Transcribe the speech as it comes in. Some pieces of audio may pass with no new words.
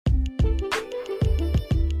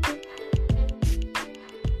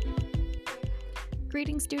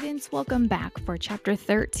Greetings, students. Welcome back for Chapter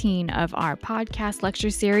 13 of our podcast lecture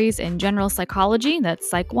series in General Psychology. That's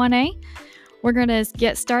Psych 1A. We're going to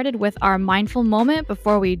get started with our mindful moment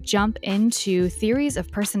before we jump into theories of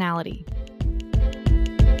personality.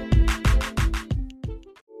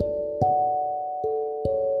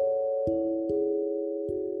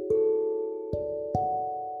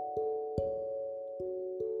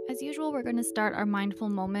 As usual, we're going to start our mindful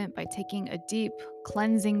moment by taking a deep,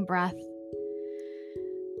 cleansing breath.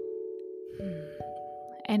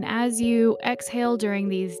 And as you exhale during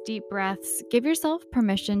these deep breaths, give yourself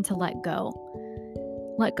permission to let go.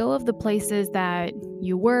 Let go of the places that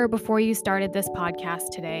you were before you started this podcast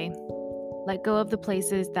today. Let go of the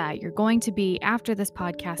places that you're going to be after this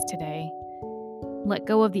podcast today. Let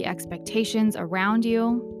go of the expectations around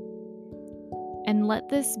you. And let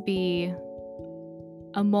this be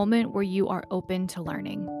a moment where you are open to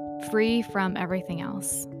learning, free from everything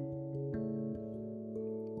else.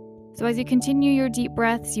 So as you continue your deep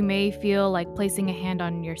breaths, you may feel like placing a hand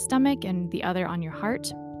on your stomach and the other on your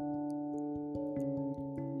heart.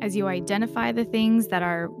 As you identify the things that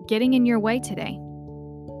are getting in your way today,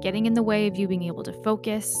 getting in the way of you being able to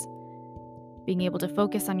focus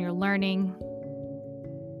on your learning,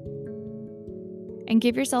 and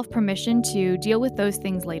give yourself permission to deal with those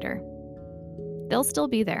things later. They'll still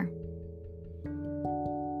be there.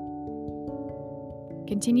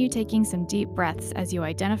 Continue taking some deep breaths as you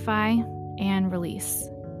identify and release.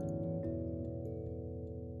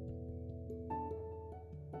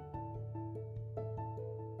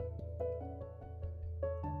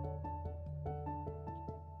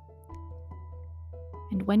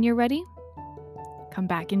 And when you're ready, come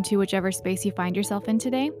back into whichever space you find yourself in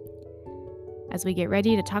today as we get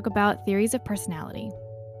ready to talk about theories of personality.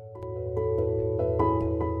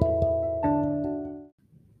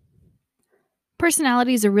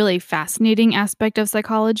 Personality is a really fascinating aspect of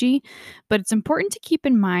psychology, but it's important to keep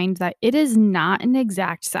in mind that it is not an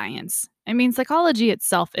exact science. I mean, psychology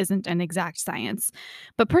itself isn't an exact science,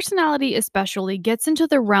 but personality especially gets into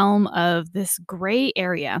the realm of this gray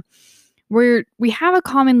area where we have a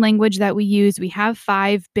common language that we use. We have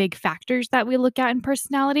 5 big factors that we look at in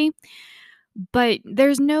personality, but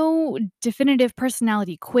there's no definitive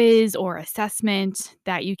personality quiz or assessment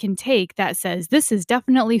that you can take that says this is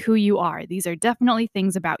definitely who you are. These are definitely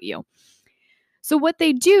things about you. So what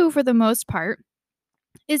they do for the most part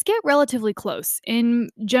is get relatively close in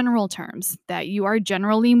general terms, that you are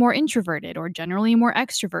generally more introverted or generally more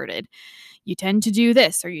extroverted. You tend to do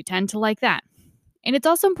this or you tend to like that. And it's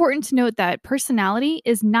also important to note that personality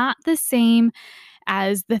is not the same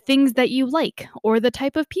as the things that you like or the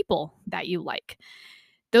type of people that you like.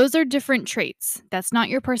 Those are different traits. That's not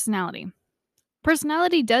your personality.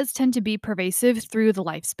 Personality does tend to be pervasive through the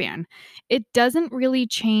lifespan. It doesn't really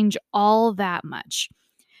change all that much.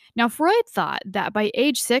 Now, Freud thought that by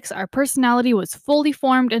age 6, our personality was fully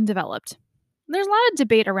formed and developed. There's a lot of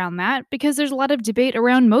debate around that because there's a lot of debate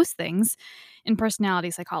around most things in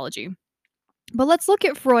personality psychology. But let's look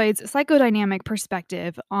at Freud's psychodynamic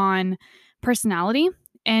perspective on personality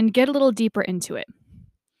and get a little deeper into it.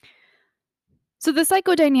 So the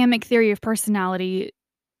psychodynamic theory of personality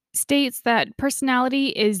states that personality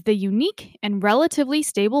is the unique and relatively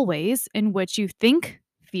stable ways in which you think,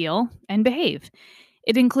 feel, and behave.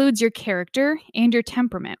 It includes your character and your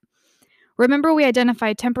temperament. Remember, we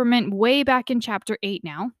identified temperament way back in Chapter 8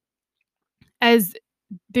 now as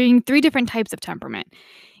being 3 different types of temperament.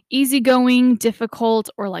 Easygoing, difficult,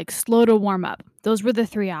 or like slow to warm up. Those were the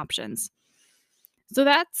 3 options. So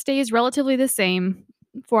that stays relatively the same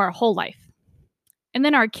for our whole life. And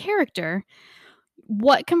then our character,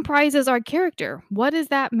 what comprises our character? What is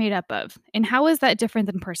that made up of? And how is that different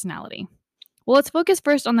than personality? Well, let's focus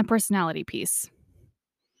first on the personality piece.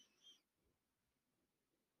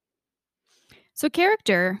 So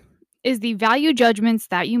character is the value judgments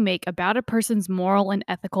that you make about a person's moral and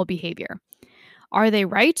ethical behavior. Are they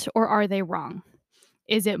right or are they wrong?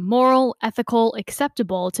 Is it moral, ethical,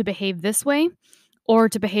 acceptable to behave this way or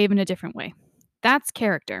to behave in a different way? That's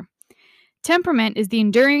character. Temperament is the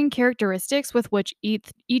enduring characteristics with which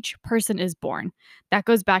each person is born. That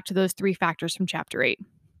goes back to those 3 factors from Chapter 8.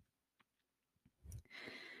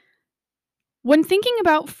 When thinking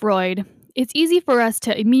about Freud, it's easy for us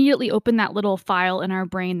to immediately open that little file in our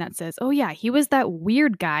brain that says, oh yeah, he was that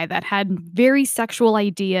weird guy that had very sexual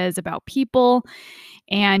ideas about people,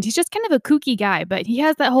 and he's just kind of a kooky guy, but he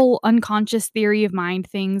has that whole unconscious theory of mind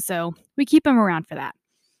thing, so we keep him around for that.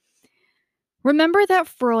 Remember that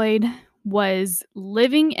Freud was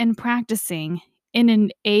living and practicing in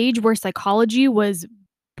an age where psychology was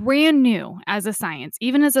brand new as a science,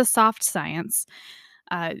 even as a soft science.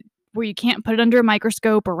 where you can't put it under a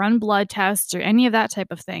microscope or run blood tests or any of that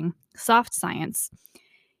type of thing, soft science.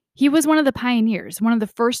 He was one of the pioneers, one of the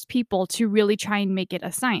first people to really try and make it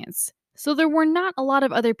a science. So there were not a lot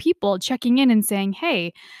of other people checking in and saying,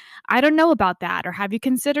 hey, I don't know about that, or have you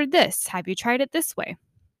considered this? Have you tried it this way?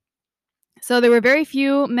 So there were very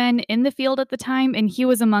few men in the field at the time, and he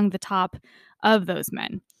was among the top of those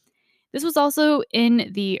men. This was also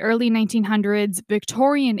in the early 1900s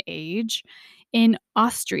Victorian age in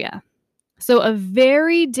Austria. So a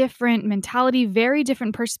very different mentality, very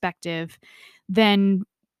different perspective than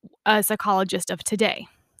a psychologist of today,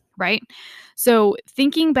 right? So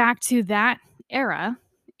thinking back to that era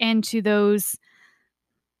and to those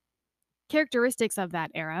characteristics of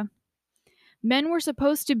that era, men were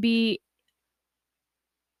supposed to be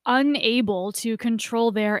unable to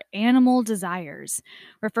control their animal desires,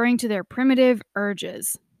 referring to their primitive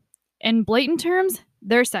urges. In blatant terms,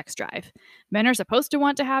 their sex drive. Men are supposed to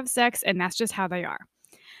want to have sex, and that's just how they are.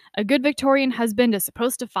 A good Victorian husband is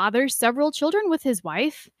supposed to father several children with his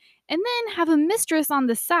wife, and then have a mistress on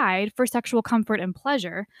the side for sexual comfort and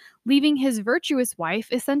pleasure, leaving his virtuous wife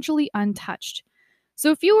essentially untouched. So,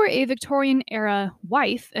 if you were a Victorian era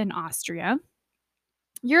wife in Austria,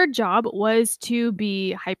 your job was to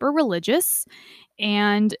be hyper religious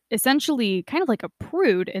and essentially kind of like a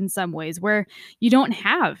prude in some ways, where you don't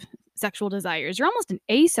have sexual desires. You're almost an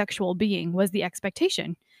asexual being, was the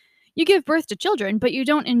expectation. You give birth to children, but you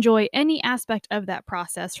don't enjoy any aspect of that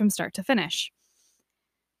process from start to finish.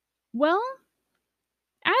 Well,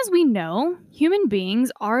 as we know, human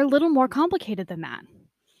beings are a little more complicated than that.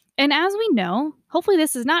 And as we know, hopefully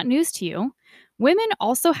this is not news to you, women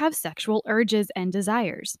also have sexual urges and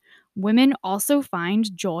desires. Women also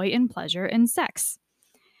find joy and pleasure in sex.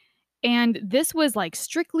 And this was like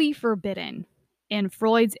strictly forbidden in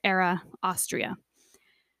Freud's era Austria.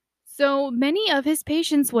 So many of his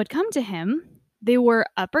patients would come to him. They were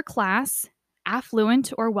upper class,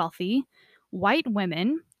 affluent, or wealthy, white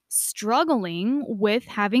women struggling with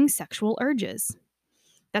having sexual urges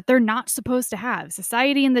that they're not supposed to have.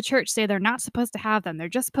 Society and the church say they're not supposed to have them. They're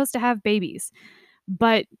just supposed to have babies.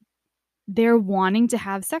 But they're wanting to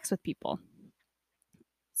have sex with people.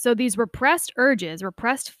 So these repressed urges,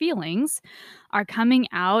 repressed feelings are coming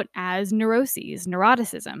out as neuroses,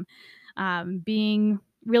 neuroticism, being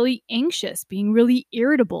really anxious, being really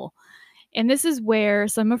irritable. And this is where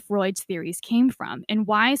some of Freud's theories came from and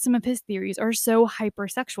why some of his theories are so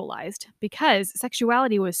hypersexualized, because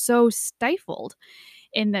sexuality was so stifled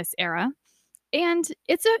in this era. And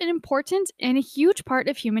it's an important and a huge part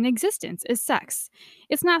of human existence is sex.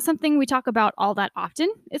 It's not something we talk about all that often.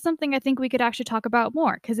 It's something I think we could actually talk about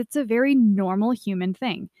more because it's a very normal human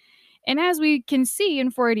thing. And as we can see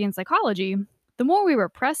in Freudian psychology, the more we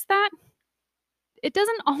repress that, it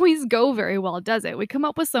doesn't always go very well, does it? We come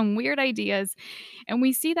up with some weird ideas and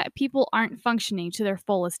we see that people aren't functioning to their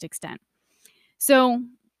fullest extent. So,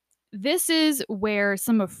 this is where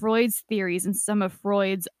some of Freud's theories and some of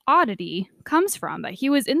Freud's oddity comes from, that he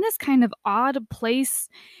was in this kind of odd place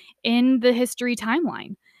in the history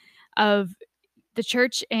timeline of the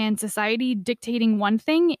church and society dictating one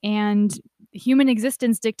thing and human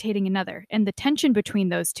existence dictating another. And the tension between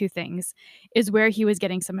those two things is where he was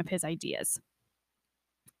getting some of his ideas.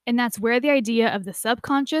 And that's where the idea of the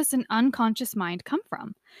subconscious and unconscious mind come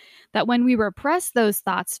from. That when we repress those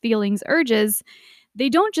thoughts, feelings, urges, they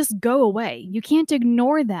don't just go away. You can't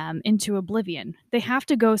ignore them into oblivion. They have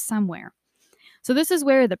to go somewhere. So, this is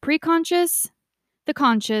where the preconscious, the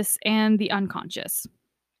conscious, and the unconscious.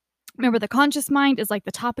 Remember, the conscious mind is like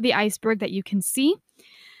the top of the iceberg that you can see.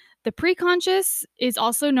 The preconscious is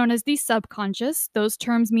also known as the subconscious. Those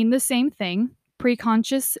terms mean the same thing.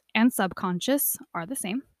 Preconscious and subconscious are the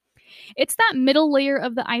same. It's that middle layer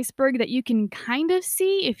of the iceberg that you can kind of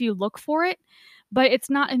see if you look for it, but it's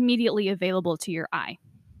not immediately available to your eye.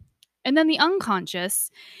 And then the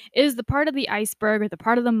unconscious is the part of the iceberg or the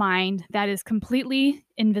part of the mind that is completely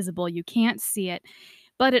invisible. You can't see it,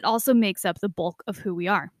 but it also makes up the bulk of who we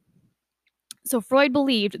are. So Freud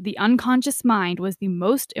believed the unconscious mind was the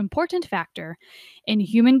most important factor in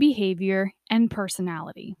human behavior and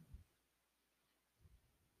personality.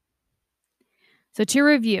 So to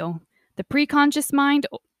review, the preconscious mind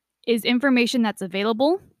is information that's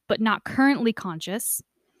available but not currently conscious.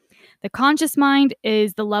 The conscious mind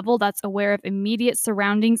is the level that's aware of immediate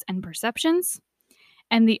surroundings and perceptions.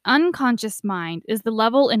 And the unconscious mind is the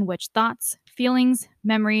level in which thoughts, feelings,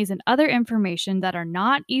 memories, and other information that are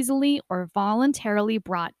not easily or voluntarily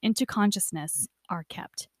brought into consciousness are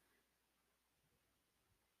kept.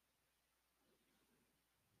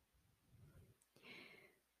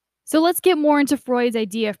 So let's get more into Freud's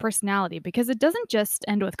idea of personality because it doesn't just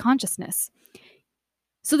end with consciousness.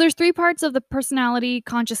 So there's three parts of the personality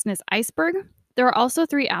consciousness iceberg. There are also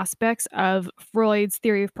three aspects of Freud's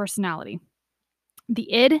theory of personality: the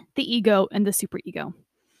id, the ego, and the superego.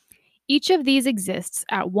 Each of these exists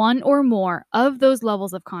at one or more of those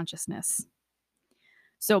levels of consciousness.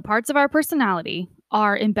 So parts of our personality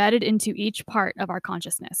are embedded into each part of our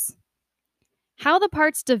consciousness. How the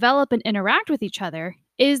parts develop and interact with each other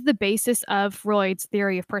is the basis of Freud's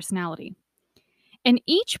theory of personality. And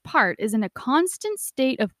each part is in a constant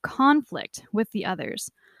state of conflict with the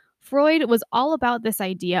others. Freud was all about this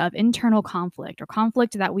idea of internal conflict, or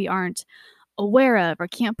conflict that we aren't aware of or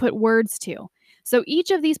can't put words to. So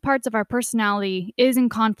each of these parts of our personality is in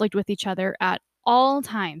conflict with each other at all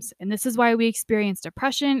times. And this is why we experience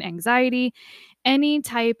depression, anxiety, any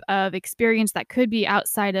type of experience that could be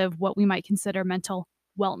outside of what we might consider mental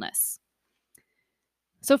wellness.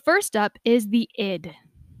 So, first up is the id.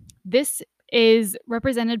 This is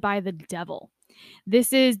represented by the devil.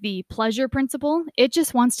 This is the pleasure principle. It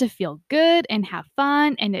just wants to feel good and have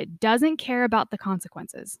fun, and it doesn't care about the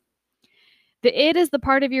consequences. The id is the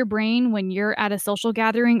part of your brain when you're at a social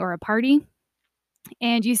gathering or a party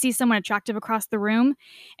and you see someone attractive across the room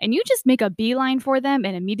and you just make a beeline for them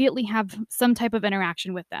and immediately have some type of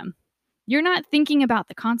interaction with them. You're not thinking about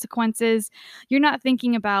the consequences. You're not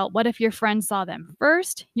thinking about what if your friend saw them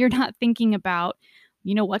first. You're not thinking about,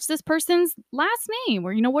 what's this person's last name,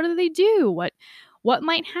 or what do they do? What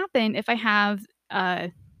might happen if I have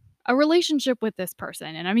a relationship with this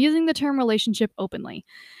person? And I'm using the term relationship openly.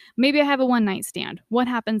 Maybe I have a one night stand. What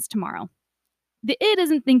happens tomorrow? The id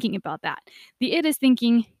isn't thinking about that. The id is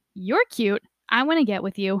thinking, you're cute. I want to get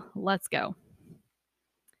with you. Let's go.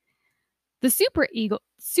 The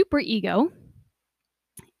superego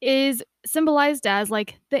is symbolized as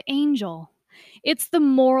like the angel. It's the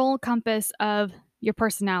moral compass of your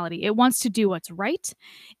personality. It wants to do what's right.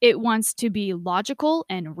 It wants to be logical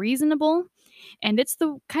and reasonable. And it's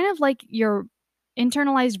the kind of like your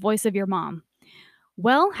internalized voice of your mom.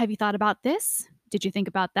 Well, have you thought about this? Did you think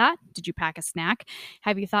about that? Did you pack a snack?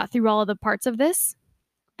 Have you thought through all of the parts of this?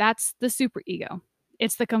 That's the superego.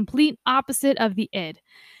 It's the complete opposite of the id.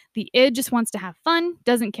 The id just wants to have fun,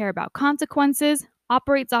 doesn't care about consequences,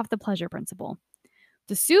 operates off the pleasure principle.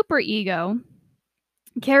 The superego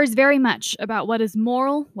cares very much about what is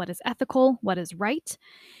moral, what is ethical, what is right,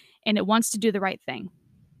 and it wants to do the right thing.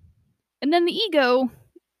 And then the ego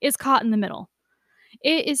is caught in the middle.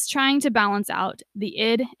 It is trying to balance out the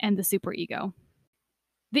id and the superego.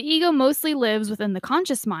 The ego mostly lives within the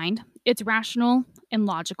conscious mind. It's rational and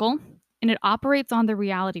logical, and it operates on the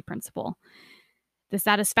reality principle. The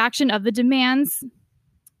satisfaction of the demands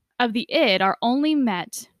of the id are only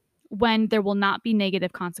met when there will not be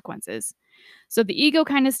negative consequences. So the ego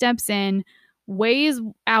kind of steps in, weighs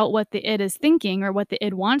out what the id is thinking or what the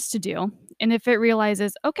id wants to do. And if it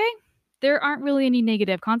realizes, okay, there aren't really any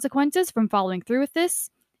negative consequences from following through with this,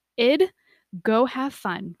 id, go have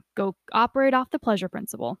fun. Go operate off the pleasure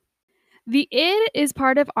principle. The id is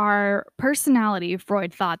part of our personality,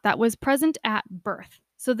 Freud thought, that was present at birth.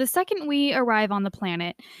 So the second we arrive on the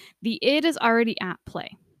planet, the id is already at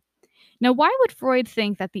play. Now, why would Freud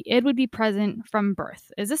think that the id would be present from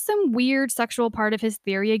birth? Is this some weird sexual part of his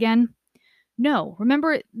theory again? No.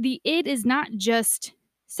 Remember, the id is not just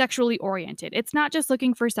sexually oriented. It's not just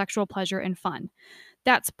looking for sexual pleasure and fun.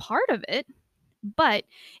 That's part of it, but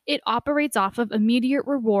it operates off of immediate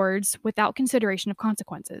rewards without consideration of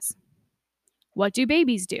consequences. What do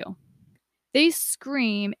babies do? They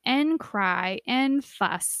scream and cry and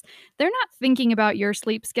fuss. They're not thinking about your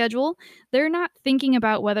sleep schedule. They're not thinking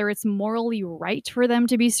about whether it's morally right for them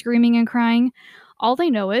to be screaming and crying. All they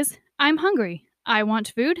know is, I'm hungry. I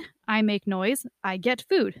want food. I make noise. I get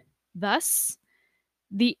food. Thus,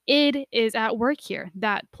 the id is at work here,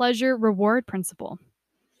 that pleasure reward principle.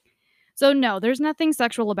 So, no, there's nothing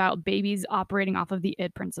sexual about babies operating off of the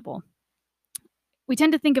id principle. We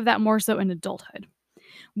tend to think of that more so in adulthood,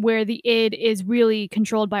 where the id is really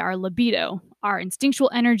controlled by our libido, our instinctual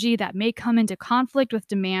energy that may come into conflict with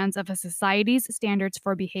demands of a society's standards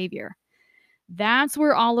for behavior. That's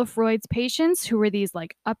where all of Freud's patients, who were these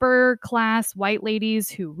like upper class white ladies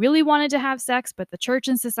who really wanted to have sex, but the church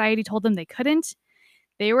and society told them they couldn't,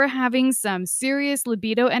 they were having some serious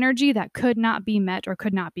libido energy that could not be met or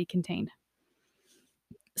could not be contained.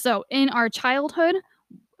 So, in our childhood,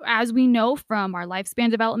 as we know from our lifespan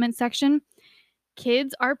development section,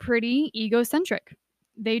 kids are pretty egocentric.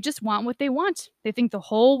 They just want what they want. They think the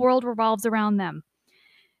whole world revolves around them.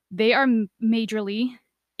 They are majorly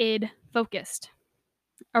id focused.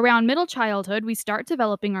 Around middle childhood, we start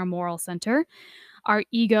developing our moral center, Our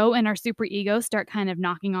ego and our superego start kind of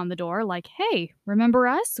knocking on the door, like, hey, remember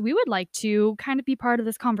us? We would like to kind of be part of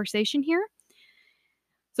this conversation here.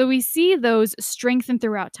 So we see those strengthen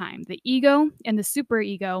throughout time. The ego and the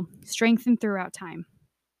superego strengthen throughout time.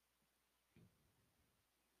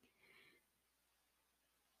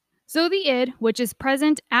 So the id, which is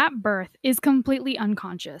present at birth, is completely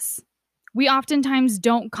unconscious. We oftentimes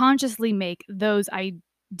don't consciously make those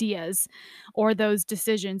ideas or those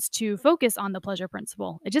decisions to focus on the pleasure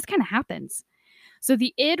principle. It just kind of happens. So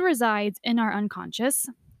the id resides in our unconscious.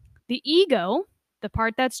 The ego, the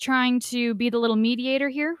part that's trying to be the little mediator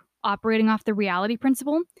here, operating off the reality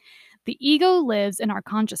principle, the ego lives in our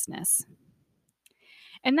consciousness.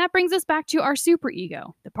 And that brings us back to our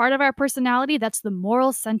superego, the part of our personality that's the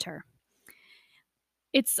moral center.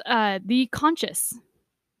 It's the conscious,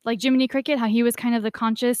 like Jiminy Cricket, how he was kind of the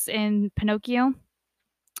conscious in Pinocchio.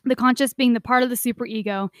 The conscious being the part of the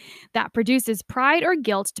superego that produces pride or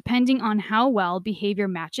guilt depending on how well behavior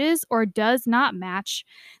matches or does not match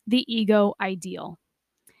the ego ideal.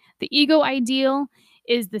 The ego ideal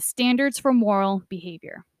is the standards for moral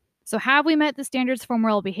behavior. So, have we met the standards for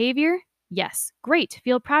moral behavior? Yes, great.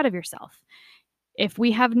 Feel proud of yourself. If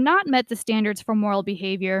we have not met the standards for moral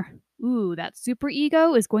behavior, that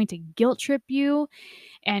superego is going to guilt trip you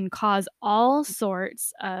and cause all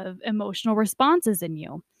sorts of emotional responses in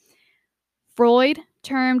you. Freud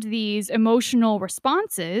termed these emotional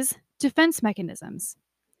responses defense mechanisms.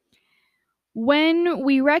 When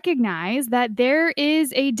we recognize that there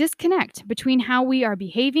is a disconnect between how we are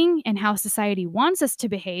behaving and how society wants us to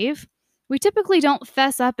behave, we typically don't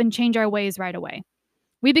fess up and change our ways right away.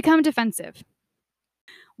 We become defensive.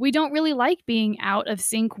 We don't really like being out of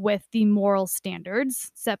sync with the moral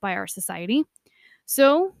standards set by our society.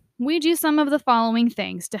 So, we do some of the following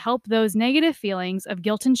things to help those negative feelings of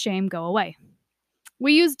guilt and shame go away.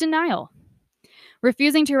 We use denial,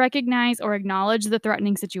 refusing to recognize or acknowledge the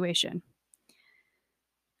threatening situation.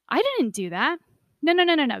 I didn't do that.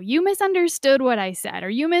 No. You misunderstood what I said, or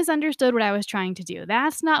you misunderstood what I was trying to do.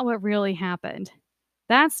 That's not what really happened.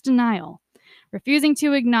 That's denial. Refusing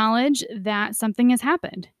to acknowledge that something has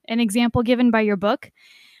happened. An example given by your book,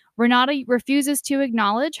 Renata refuses to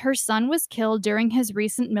acknowledge her son was killed during his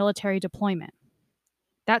recent military deployment.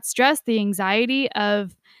 That stress, the anxiety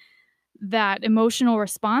of that emotional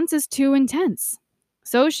response is too intense.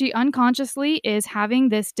 So she unconsciously is having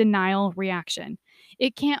this denial reaction.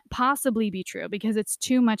 It can't possibly be true because it's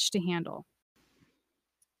too much to handle.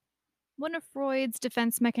 One of Freud's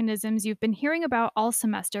defense mechanisms you've been hearing about all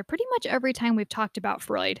semester, pretty much every time we've talked about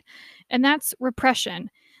Freud, and that's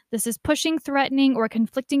repression. This is pushing threatening or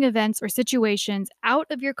conflicting events or situations out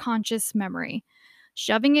of your conscious memory,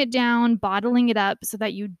 shoving it down, bottling it up so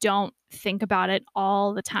that you don't think about it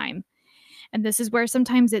all the time. And this is where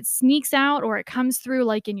sometimes it sneaks out or it comes through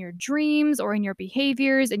like in your dreams or in your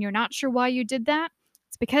behaviors, and you're not sure why you did that.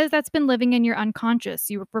 It's because that's been living in your unconscious.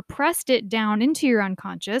 You repressed it down into your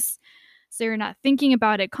unconscious. So you're not thinking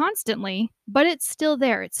about it constantly, but it's still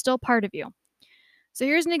there. It's still part of you. So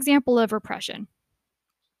here's an example of repression.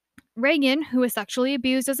 Reagan, who was sexually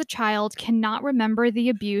abused as a child, cannot remember the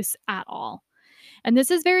abuse at all. And this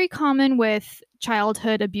is very common with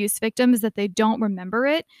childhood abuse victims that they don't remember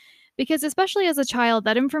it because, especially as a child,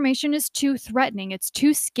 that information is too threatening. It's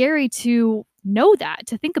too scary to know that,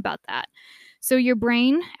 to think about that. So your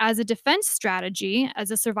brain, as a defense strategy,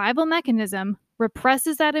 as a survival mechanism,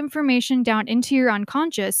 represses that information down into your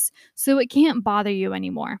unconscious so it can't bother you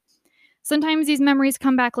anymore. Sometimes these memories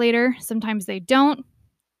come back later, sometimes they don't.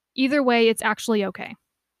 Either way, it's actually okay.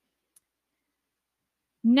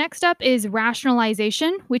 Next up is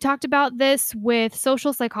rationalization. We talked about this with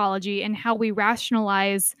social psychology and how we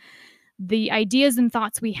rationalize the ideas and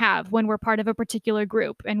thoughts we have when we're part of a particular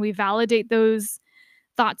group, and we validate those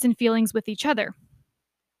thoughts and feelings with each other.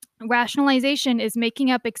 Rationalization is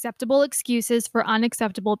making up acceptable excuses for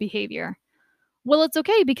unacceptable behavior. Well, it's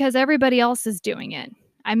okay because everybody else is doing it.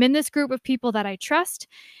 I'm in this group of people that I trust,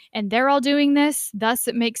 and they're all doing this, thus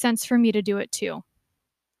it makes sense for me to do it too.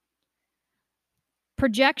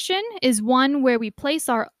 Projection is one where we place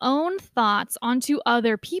our own thoughts onto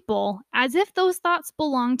other people as if those thoughts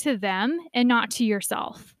belong to them and not to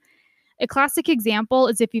yourself. A classic example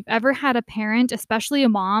is if you've ever had a parent, especially a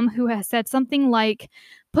mom, who has said something like,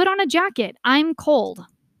 "Put on a jacket, I'm cold." And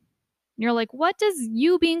you're like, what does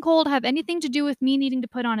you being cold have anything to do with me needing to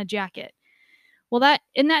put on a jacket? Well, that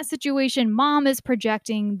in that situation, mom is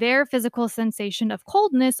projecting their physical sensation of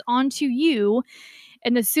coldness onto you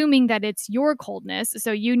and assuming that it's your coldness,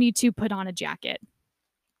 so you need to put on a jacket.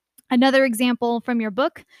 Another example from your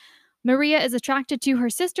book, Maria is attracted to her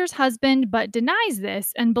sister's husband but denies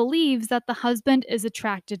this and believes that the husband is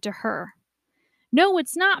attracted to her. No,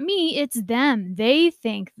 it's not me, it's them. They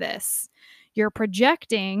think this. You're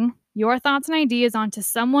projecting your thoughts and ideas onto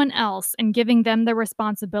someone else and giving them the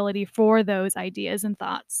responsibility for those ideas and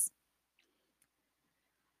thoughts.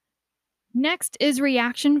 Next is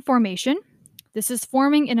reaction formation. This is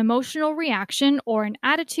forming an emotional reaction or an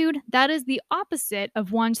attitude that is the opposite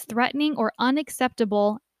of one's threatening or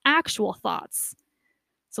unacceptable actual thoughts.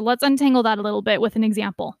 So let's untangle that a little bit with an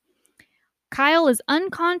example. Kyle is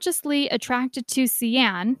unconsciously attracted to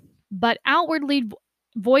Cian, but outwardly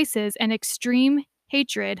voices an extreme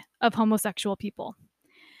hatred of homosexual people.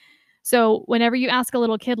 So whenever you ask a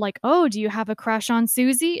little kid, like, oh, do you have a crush on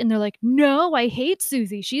Susie? And they're like, no, I hate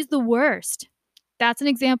Susie. She's the worst. That's an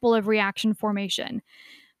example of reaction formation.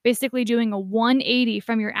 Basically doing a 180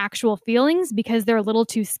 from your actual feelings because they're a little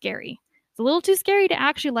too scary. It's a little too scary to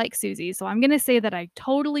actually like Susie. So I'm going to say that I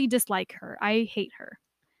totally dislike her. I hate her.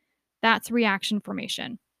 That's reaction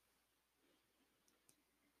formation.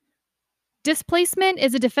 Displacement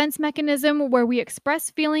is a defense mechanism where we express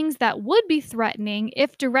feelings that would be threatening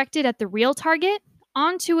if directed at the real target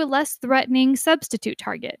onto a less threatening substitute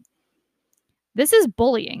target. This is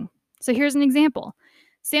bullying. So here's an example.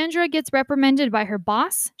 Sandra gets reprimanded by her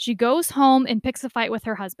boss. She goes home and picks a fight with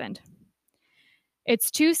her husband. It's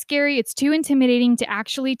too scary, it's too intimidating to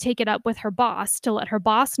actually take it up with her boss, to let her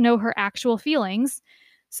boss know her actual feelings.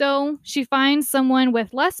 So she finds someone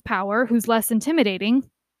with less power who's less intimidating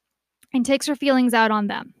and takes her feelings out on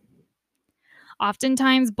them.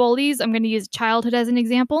 Oftentimes, bullies, I'm going to use childhood as an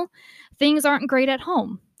example, things aren't great at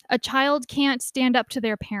home. A child can't stand up to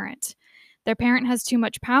their parent. Their parent has too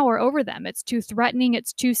much power over them. It's too threatening,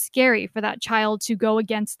 it's too scary for that child to go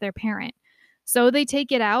against their parent. So they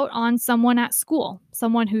take it out on someone at school,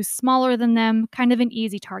 someone who's smaller than them, kind of an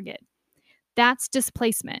easy target. That's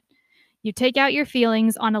displacement. You take out your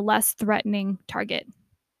feelings on a less threatening target.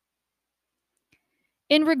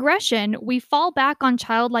 In regression, we fall back on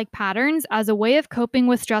childlike patterns as a way of coping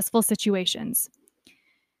with stressful situations.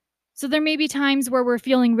 So there may be times where we're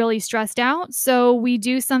feeling really stressed out, so we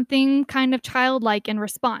do something kind of childlike in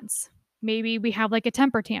response. Maybe we have like a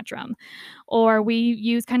temper tantrum, or we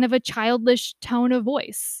use kind of a childish tone of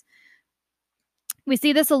voice. We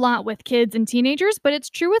see this a lot with kids and teenagers, but it's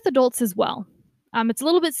true with adults as well. It's a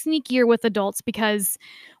little bit sneakier with adults because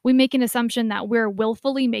we make an assumption that we're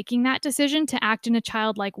willfully making that decision to act in a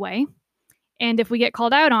childlike way. And if we get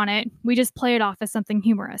called out on it, we just play it off as something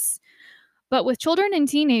humorous. But with children and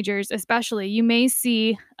teenagers, especially, you may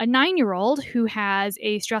see a 9-year-old who has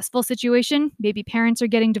a stressful situation. Maybe parents are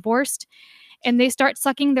getting divorced and they start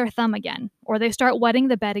sucking their thumb again, or they start wetting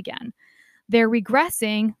the bed again. They're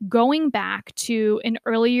regressing, going back to an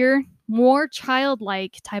earlier, more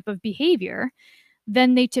childlike type of behavior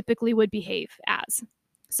than they typically would behave as.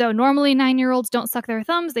 So normally 9-year-olds don't suck their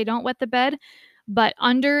thumbs, they don't wet the bed, but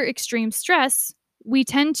under extreme stress, we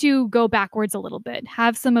tend to go backwards a little bit,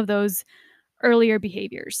 have some of those earlier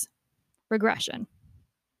behaviors. Regression.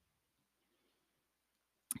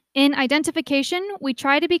 In identification, we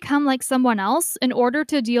try to become like someone else in order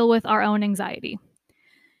to deal with our own anxiety.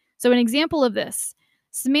 So an example of this,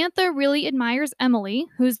 Samantha really admires Emily,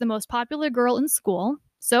 who's the most popular girl in school,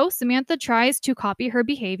 so Samantha tries to copy her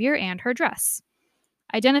behavior and her dress.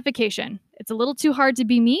 Identification. It's a little too hard to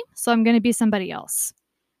be me, so I'm going to be somebody else.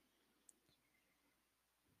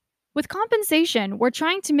 With compensation, we're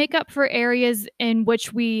trying to make up for areas in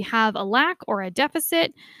which we have a lack or a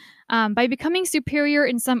deficit by becoming superior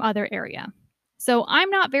in some other area. So I'm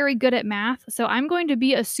not very good at math, so I'm going to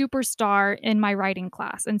be a superstar in my writing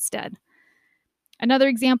class instead. Another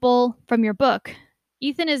example from your book,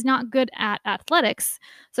 Ethan is not good at athletics,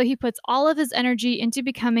 so he puts all of his energy into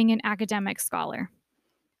becoming an academic scholar.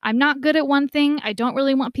 I'm not good at one thing. I don't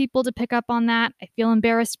really want people to pick up on that. I feel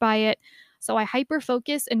embarrassed by it. So I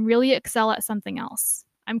hyper-focus and really excel at something else.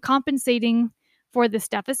 I'm compensating for this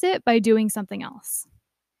deficit by doing something else.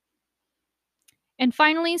 And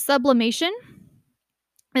finally, sublimation.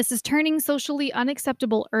 This is turning socially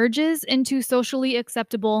unacceptable urges into socially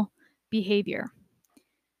acceptable behavior.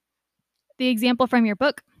 The example from your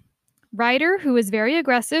book, Ryder, who is very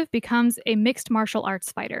aggressive, becomes a mixed martial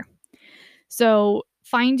arts fighter. So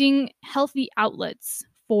finding healthy outlets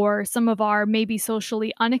for some of our maybe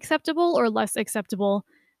socially unacceptable or less acceptable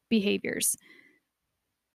behaviors.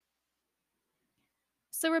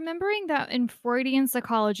 So remembering that in Freudian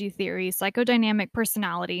psychology theory, psychodynamic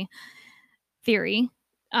personality theory,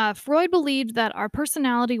 Freud believed that our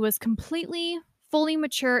personality was completely, fully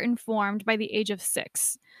mature and formed by the age of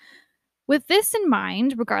 6, With this in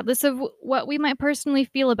mind, regardless of what we might personally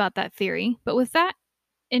feel about that theory, but with that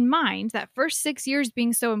in mind, that first 6 years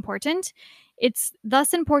being so important, it's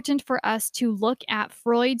thus important for us to look at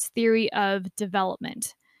Freud's theory of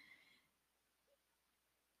development.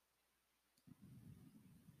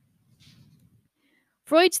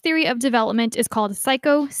 Freud's theory of development is called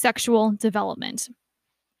psychosexual development.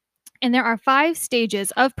 And there are 5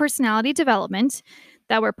 stages of personality development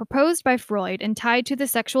that were proposed by Freud and tied to the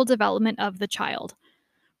sexual development of the child.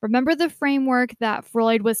 Remember the framework that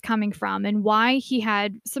Freud was coming from and why he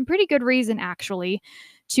had some pretty good reason, actually,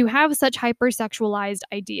 to have such hypersexualized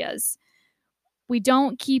ideas. We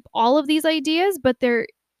don't keep all of these ideas, but there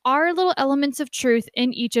are little elements of truth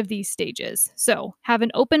in each of these stages. So have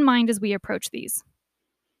an open mind as we approach these.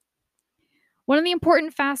 One of the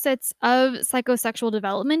important facets of psychosexual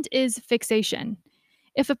development is fixation.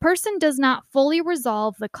 If a person does not fully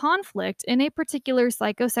resolve the conflict in a particular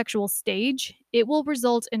psychosexual stage, it will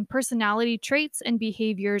result in personality traits and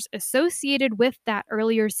behaviors associated with that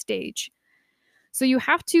earlier stage. So you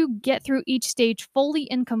have to get through each stage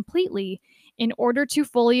fully and completely in order to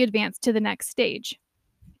fully advance to the next stage.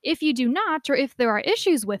 If you do not, or if there are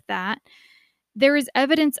issues with that, there is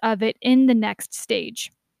evidence of it in the next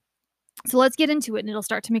stage. So let's get into it and it'll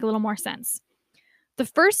start to make a little more sense. The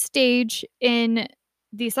first stage in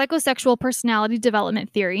the psychosexual personality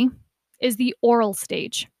development theory is the oral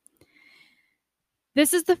stage.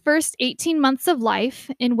 This is the first 18 months of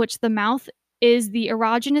life in which the mouth is the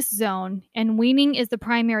erogenous zone and weaning is the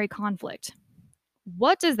primary conflict.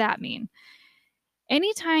 What does that mean?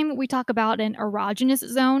 Anytime we talk about an erogenous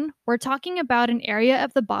zone, we're talking about an area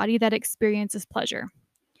of the body that experiences pleasure.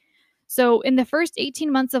 So, in the first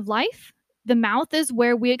 18 months of life, the mouth is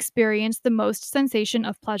where we experience the most sensation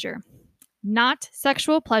of pleasure. Not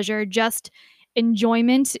sexual pleasure, just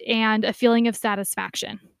enjoyment and a feeling of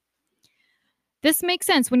satisfaction. This makes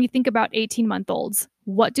sense when you think about 18-month-olds.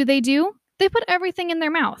 What do? They put everything in their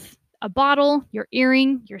mouth. A bottle, your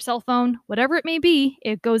earring, your cell phone, whatever it may be,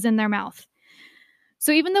 it goes in their mouth.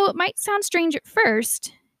 So even though it might sound strange at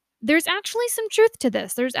first, there's actually some truth to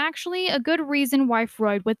this. There's actually a good reason why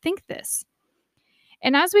Freud would think this.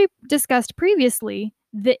 And as we discussed previously,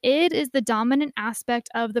 the id is the dominant aspect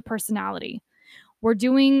of the personality. We're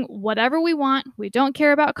doing whatever we want. We don't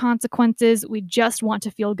care about consequences. We just want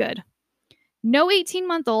to feel good. No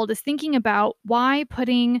 18-month-old is thinking about why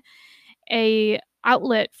putting a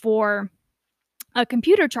outlet for a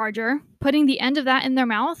computer charger, putting the end of that in their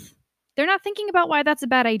mouth. They're not thinking about why that's a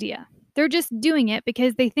bad idea. They're just doing it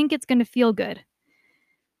because they think it's going to feel good.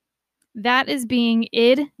 That is being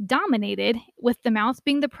id dominated, with the mouth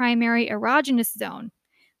being the primary erogenous zone.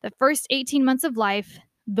 The first 18 months of life,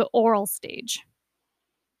 the oral stage.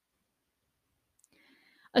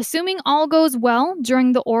 Assuming all goes well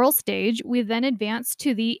during the oral stage, we then advance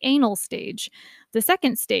to the anal stage, the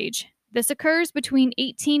second stage. This occurs between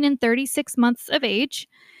 18 and 36 months of age,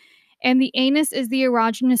 and the anus is the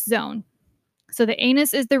erogenous zone. So the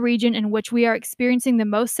anus is the region in which we are experiencing the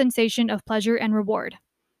most sensation of pleasure and reward.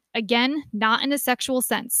 Again, not in a sexual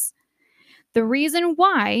sense. The reason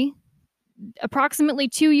why approximately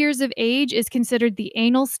 2 years of age is considered the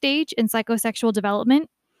anal stage in psychosexual development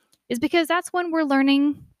is because that's when we're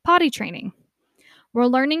learning potty training. We're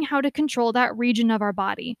learning how to control that region of our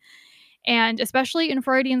body. And especially in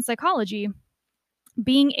Freudian psychology,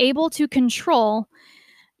 being able to control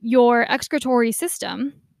your excretory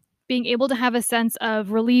system, being able to have a sense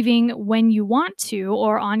of relieving when you want to,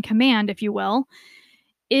 or on command, if you will,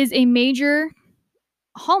 is a major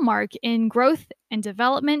hallmark in growth and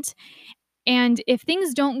development. And if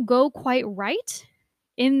things don't go quite right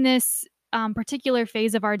in this particular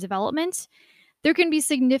phase of our development, there can be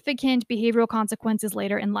significant behavioral consequences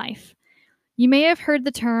later in life. You may have heard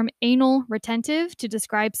the term anal retentive to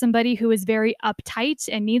describe somebody who is very uptight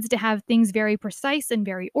and needs to have things very precise and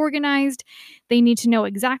very organized. They need to know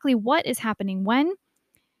exactly what is happening when.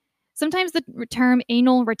 Sometimes the term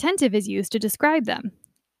anal retentive is used to describe them.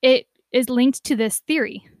 It is linked to this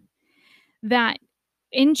theory that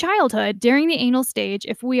in childhood, during the anal stage,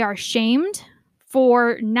 if we are shamed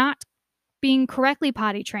for not being correctly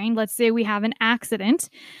potty trained, let's say we have an accident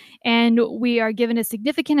and we are given a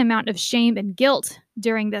significant amount of shame and guilt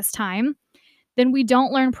during this time, then we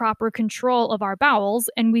don't learn proper control of our bowels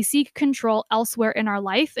and we seek control elsewhere in our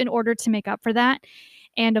life in order to make up for that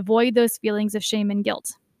and avoid those feelings of shame and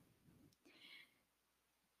guilt.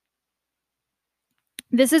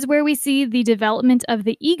 This is where we see the development of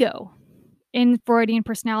the ego in Freudian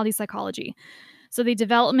personality psychology. So the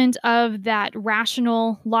development of that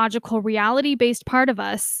rational, logical, reality-based part of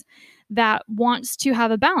us that wants to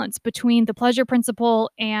have a balance between the pleasure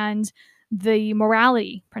principle and the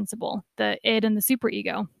morality principle, the id and the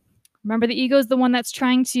superego. Remember, the ego is the one that's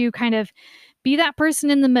trying to kind of be that person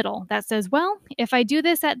in the middle that says, well, if I do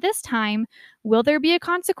this at this time, will there be a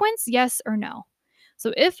consequence? Yes or no?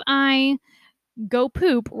 So if I go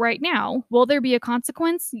poop right now, will there be a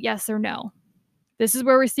consequence? Yes or no? This is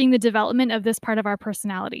where we're seeing the development of this part of our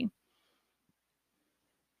personality.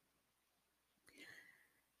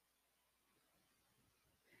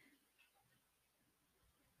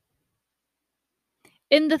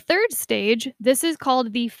 In the third stage, this is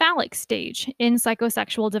called the phallic stage in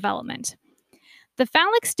psychosexual development. The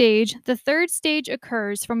phallic stage, the third stage,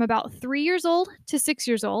 occurs from about 3 years old to 6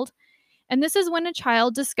 years old. And this is when a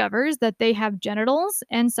child discovers that they have genitals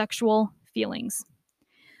and sexual feelings.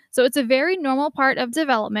 So it's a very normal part of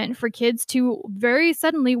development for kids to very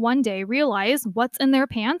suddenly one day realize what's in their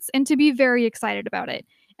pants and to be very excited about it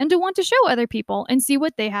and to want to show other people and see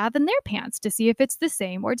what they have in their pants to see if it's the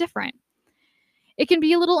same or different. It can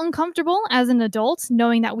be a little uncomfortable as an adult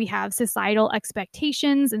knowing that we have societal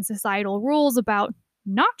expectations and societal rules about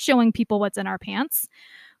not showing people what's in our pants.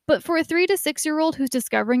 But for a 3 to 6 year old who's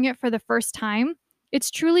discovering it for the first time,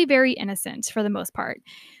 it's truly very innocent for the most part.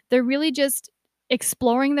 They're really just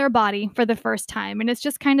exploring their body for the first time, and it's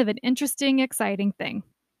just kind of an interesting, exciting thing.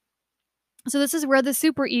 So, this is where the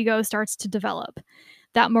superego starts to develop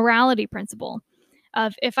that morality principle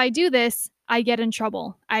of if I do this, I get in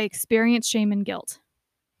trouble. I experience shame and guilt.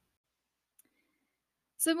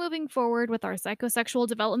 So, moving forward with our psychosexual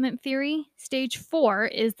development theory, stage 4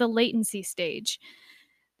 is the latency stage.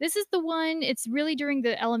 This is the one, it's really during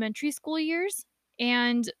the elementary school years.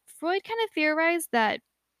 And Freud kind of theorized that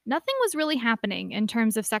nothing was really happening in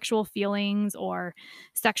terms of sexual feelings or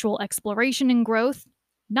sexual exploration and growth.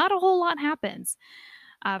 Not a whole lot happens.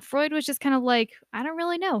 Freud was just kind of like, I don't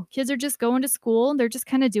really know. Kids are just going to school, they're just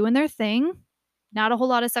kind of doing their thing. Not a whole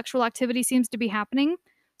lot of sexual activity seems to be happening.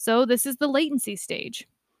 So, this is the latency stage.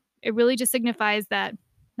 It really just signifies that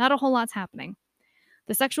not a whole lot's happening.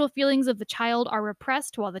 The sexual feelings of the child are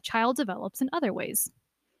repressed while the child develops in other ways.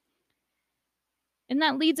 And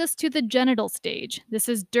that leads us to the genital stage. This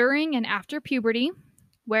is during and after puberty,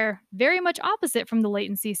 where, very much opposite from the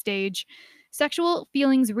latency stage, sexual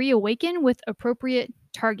feelings reawaken with appropriate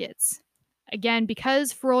targets. Again,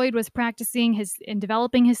 because Freud was practicing his and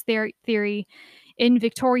developing his theory in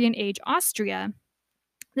Victorian age Austria,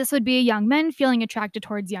 this would be young men feeling attracted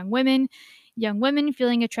towards young women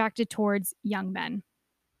feeling attracted towards young men.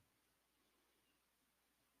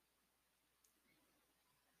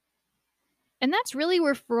 And that's really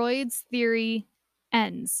where Freud's theory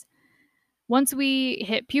ends. Once we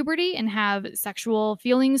hit puberty and have sexual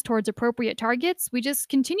feelings towards appropriate targets, we just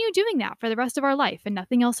continue doing that for the rest of our life and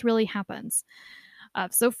nothing else really happens.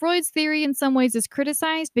 So, Freud's theory, in some ways, is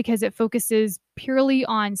criticized because it focuses purely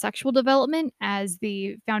on sexual development as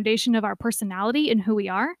the foundation of our personality and who we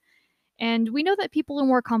are. And we know that people are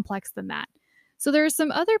more complex than that. So, there are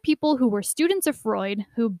some other people who were students of Freud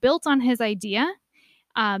who built on his idea,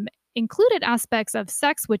 um, included aspects of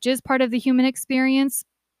sex, which is part of the human experience,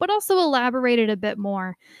 but also elaborated a bit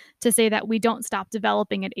more to say that we don't stop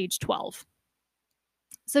developing at age 12.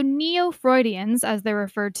 So, Neo Freudians, as they're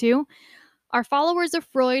referred to, are followers of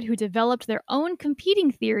Freud who developed their own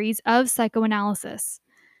competing theories of psychoanalysis.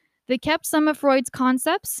 They kept some of Freud's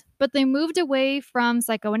concepts, but they moved away from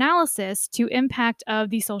psychoanalysis to impact of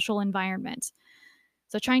the social environment.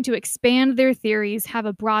 So, trying to expand their theories, have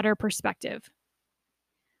a broader perspective.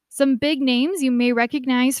 Some big names you may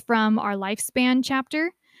recognize from our lifespan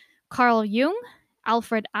chapter: Carl Jung,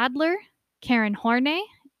 Alfred Adler, Karen Horney,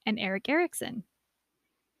 and Erik Erikson.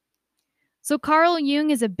 So, Carl Jung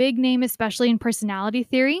is a big name, especially in personality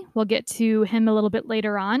theory. We'll get to him a little bit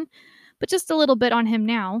later on, but just a little bit on him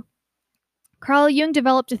now. Carl Jung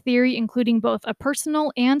developed a theory including both a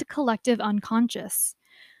personal and collective unconscious.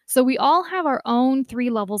 So, we all have our own 3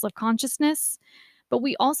 levels of consciousness, but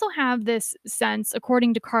we also have this sense,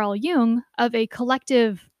 according to Carl Jung, of a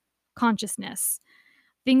collective consciousness,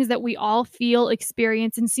 things that we all feel,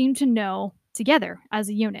 experience, and seem to know together as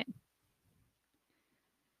a unit.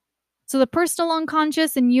 So, the personal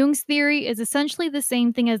unconscious in Jung's theory is essentially the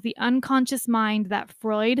same thing as the unconscious mind that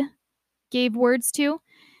Freud gave words to.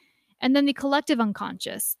 And then the collective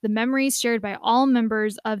unconscious, the memories shared by all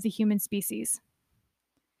members of the human species.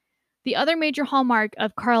 The other major hallmark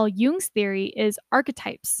of Carl Jung's theory is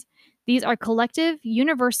archetypes. These are collective,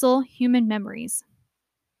 universal human memories.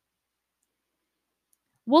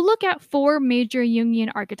 We'll look at 4 major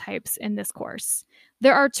Jungian archetypes in this course.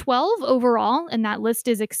 There are 12 overall, and that list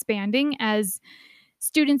is expanding as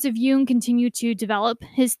students of Jung continue to develop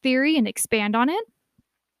his theory and expand on it.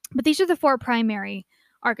 But these are the 4 primary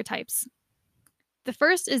archetypes. The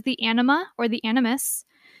first is the anima or the animus.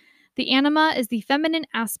 The anima is the feminine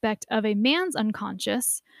aspect of a man's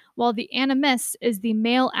unconscious, while the animus is the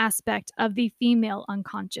male aspect of the female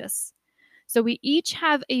unconscious. So we each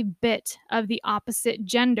have a bit of the opposite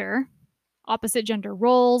gender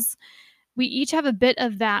roles. We each have a bit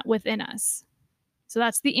of that within us. So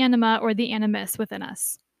that's the anima or the animus within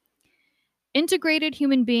us. Integrated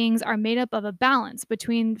human beings are made up of a balance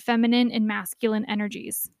between feminine and masculine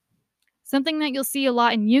energies. Something that you'll see a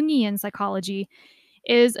lot in Jungian psychology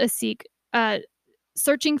is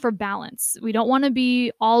searching for balance. We don't want to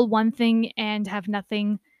be all one thing and have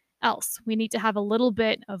nothing else. We need to have a little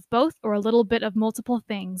bit of both or a little bit of multiple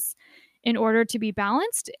things in order to be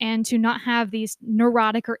balanced and to not have these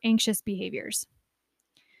neurotic or anxious behaviors.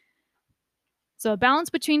 So, a balance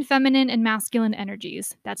between feminine and masculine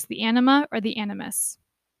energies. That's the anima or the animus.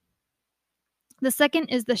 The second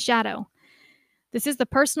is the shadow. This is the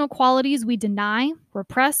personal qualities we deny,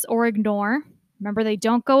 repress, or ignore. Remember, they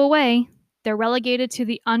don't go away, they're relegated to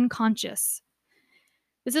the unconscious.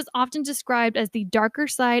 This is often described as the darker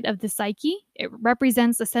side of the psyche. It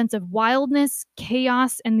represents a sense of wildness,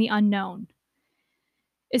 chaos, and the unknown.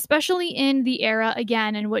 Especially in the era,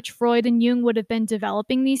 again, in which Freud and Jung would have been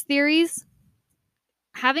developing these theories,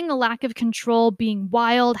 having a lack of control, being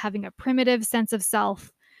wild, having a primitive sense of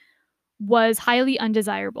self was highly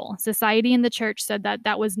undesirable. Society and the church said that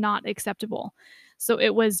that was not acceptable. So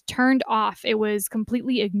it was turned off, it was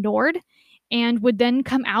completely ignored, and would then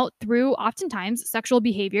come out through oftentimes sexual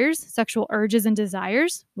behaviors, sexual urges, and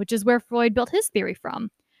desires, which is where Freud built his theory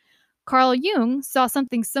from. Carl Jung saw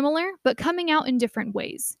something similar, but coming out in different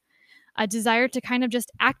ways. A desire to kind of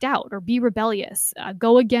just act out or be rebellious,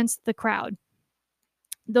 go against the crowd.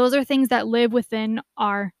 Those are things that live within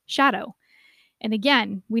our shadow. And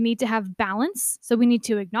again, we need to have balance. So we need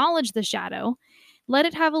to acknowledge the shadow, let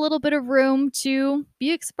it have a little bit of room to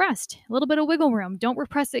be expressed, a little bit of wiggle room. Don't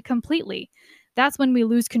repress it completely. That's when we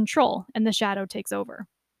lose control and the shadow takes over.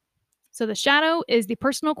 So the shadow is the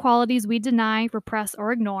personal qualities we deny, repress,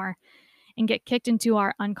 or ignore and get kicked into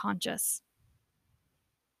our unconscious.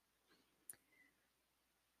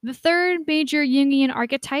 The third major Jungian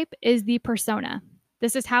archetype is the persona.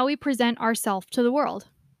 This is how we present ourselves to the world.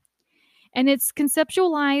 And it's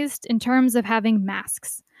conceptualized in terms of having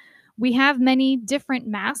masks. We have many different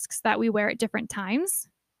masks that we wear at different times.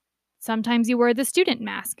 Sometimes you wear the student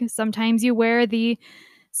mask. Sometimes you wear the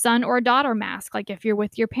son or daughter mask, like if you're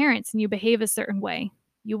with your parents and you behave a certain way.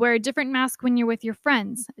 You wear a different mask when you're with your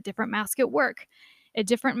friends, a different mask at work, a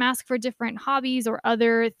different mask for different hobbies or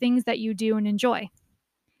other things that you do and enjoy.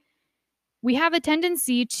 We have a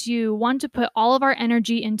tendency to want to put all of our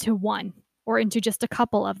energy into one or into just a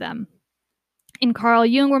couple of them. And Carl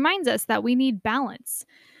Jung reminds us that we need balance.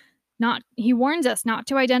 He warns us not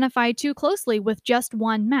to identify too closely with just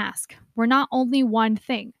one mask. We're not only one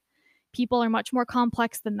thing. People are much more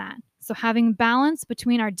complex than that. So having balance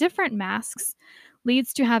between our different masks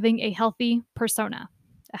leads to having a healthy persona,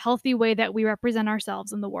 a healthy way that we represent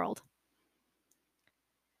ourselves in the world.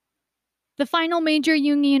 The final major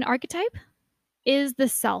Jungian archetype is the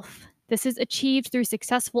self. This is achieved through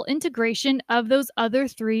successful integration of those other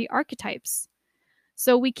three archetypes.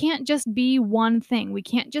 So we can't just be one thing. We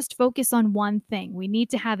can't just focus on one thing. We need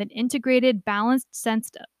to have an integrated, balanced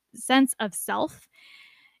sense of self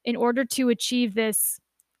in order to achieve this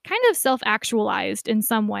kind of self-actualized in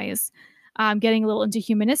some ways. Getting a little into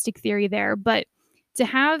humanistic theory there, but to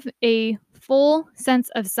have a full sense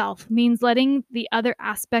of self means letting the other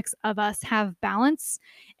aspects of us have balance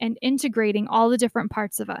and integrating all the different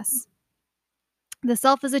parts of us. The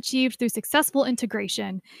self is achieved through successful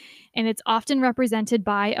integration, and it's often represented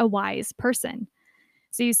by a wise person.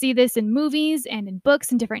 So you see this in movies and in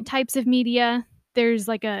books and different types of media. There's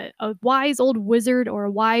like a wise old wizard or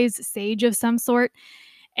a wise sage of some sort,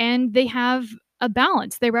 and they have a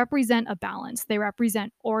balance. They represent a balance. They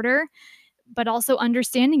represent order, but also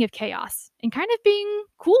understanding of chaos and kind of being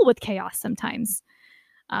cool with chaos sometimes.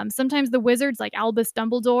 Sometimes the wizards like Albus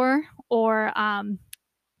Dumbledore or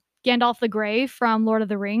Gandalf the Grey from Lord of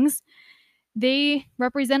the Rings, they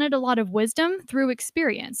represented a lot of wisdom through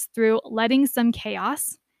experience, through letting some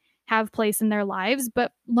chaos have place in their lives,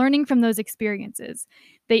 but learning from those experiences.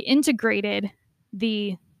 They integrated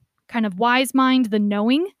the kind of wise mind, the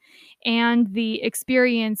knowing, and the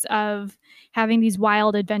experience of having these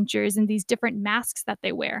wild adventures and these different masks that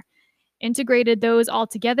they wear. Integrated those all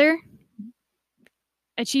together,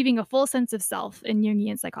 achieving a full sense of self in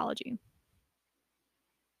Jungian psychology.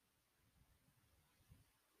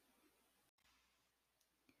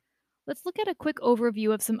 Let's look at a quick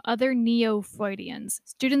overview of some other neo Freudians,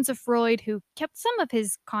 students of Freud who kept some of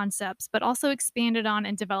his concepts but also expanded on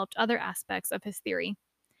and developed other aspects of his theory.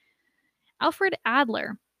 Alfred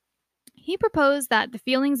Adler. He proposed that the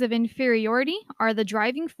feelings of inferiority are the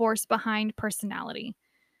driving force behind personality.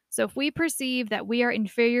 So if we perceive that we are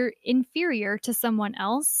inferior to someone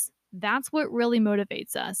else, that's what really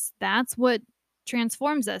motivates us. That's what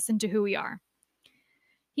transforms us into who we are.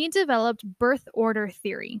 He developed birth order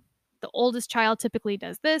theory. The oldest child typically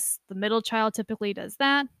does this, the middle child typically does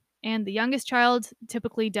that, and the youngest child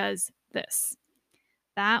typically does this.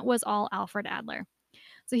 That was all Alfred Adler.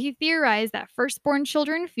 So he theorized that firstborn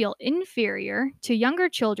children feel inferior to younger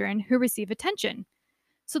children who receive attention.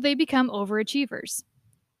 So they become overachievers.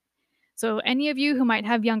 So, any of you who might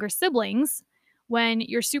have younger siblings, when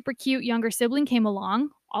your super cute younger sibling came along,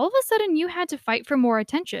 all of a sudden you had to fight for more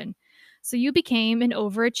attention. So, you became an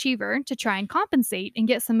overachiever to try and compensate and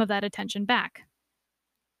get some of that attention back.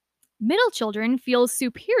 Middle children feel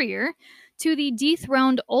superior to the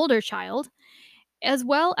dethroned older child as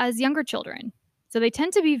well as younger children. So, they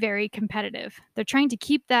tend to be very competitive. They're trying to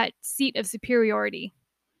keep that seat of superiority.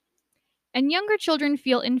 And younger children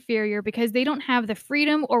feel inferior because they don't have the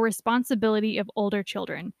freedom or responsibility of older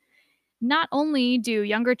children. Not only do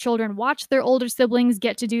younger children watch their older siblings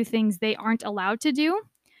get to do things they aren't allowed to do,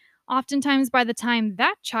 oftentimes by the time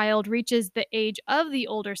that child reaches the age of the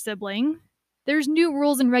older sibling, there's new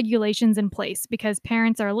rules and regulations in place because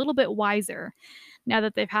parents are a little bit wiser now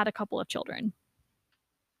that they've had a couple of children.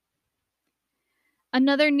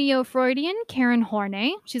 Another neo Freudian, Karen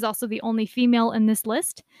Horney, she's also the only female in this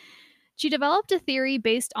list. She developed a theory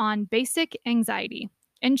based on basic anxiety,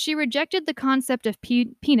 and she rejected the concept of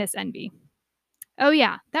penis envy. Oh,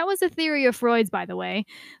 yeah, that was a theory of Freud's, by the way,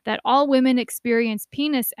 that all women experience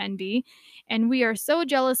penis envy, and we are so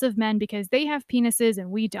jealous of men because they have penises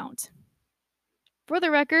and we don't. For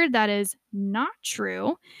the record, that is not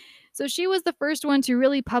true. So she was the first one to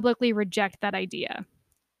really publicly reject that idea.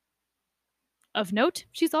 Of note,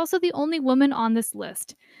 she's also the only woman on this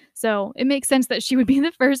list. So it makes sense that she would be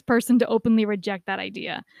the first person to openly reject that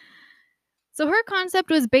idea. So her concept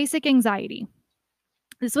was basic anxiety.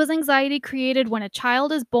 This was anxiety created when a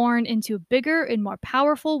child is born into a bigger and more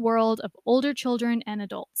powerful world of older children and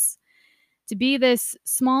adults. To be this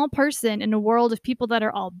small person in a world of people that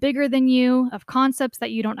are all bigger than you, of concepts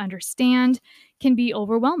that you don't understand, can be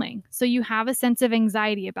overwhelming. So you have a sense of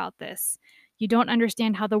anxiety about this. You don't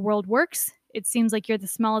understand how the world works. It seems like you're the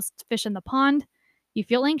smallest fish in the pond. You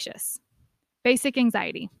feel anxious. Basic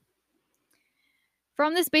anxiety.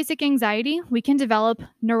 From this basic anxiety, we can develop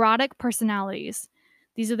neurotic personalities.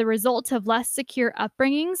 These are the results of less secure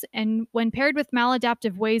upbringings, and when paired with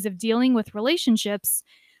maladaptive ways of dealing with relationships,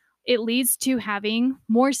 it leads to having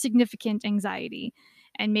more significant anxiety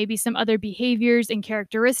and maybe some other behaviors and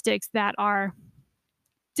characteristics that are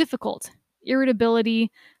difficult.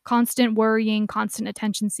 Irritability, constant worrying, constant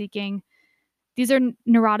attention seeking. These are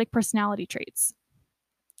neurotic personality traits.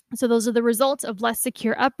 So, those are the results of less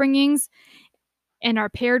secure upbringings and are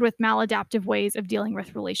paired with maladaptive ways of dealing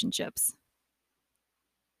with relationships.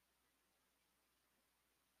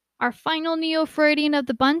 Our final neo Freudian of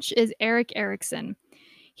the bunch is Erik Erikson.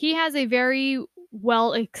 He has a very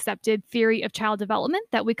well accepted theory of child development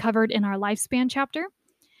that we covered in our lifespan chapter.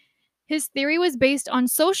 His theory was based on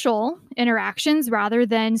social interactions rather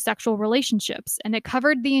than sexual relationships, and it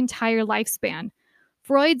covered the entire lifespan.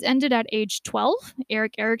 Freud's ended at age 12,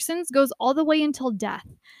 Erik Erikson's goes all the way until death.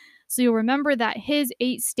 So you'll remember that his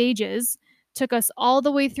 8 stages took us all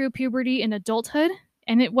the way through puberty and adulthood,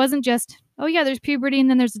 and it wasn't just, oh yeah, there's puberty and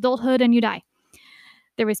then there's adulthood and you die.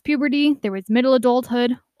 There was puberty, there was middle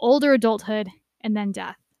adulthood, older adulthood, and then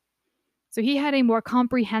death. So he had a more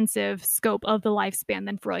comprehensive scope of the lifespan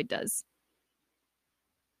than Freud does.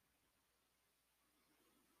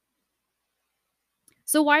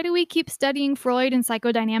 So why do we keep studying Freud and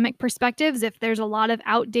psychodynamic perspectives if there's a lot of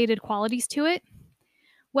outdated qualities to it?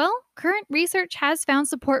 Well, current research has found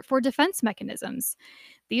support for defense mechanisms.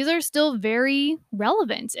 These are still very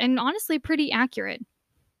relevant and honestly pretty accurate.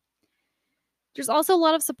 There's also a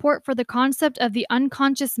lot of support for the concept of the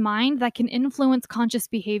unconscious mind that can influence conscious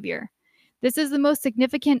behavior. This is the most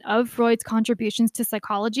significant of Freud's contributions to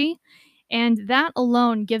psychology, and that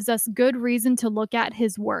alone gives us good reason to look at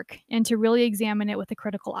his work and to really examine it with a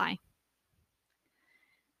critical eye.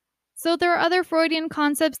 So, there are other Freudian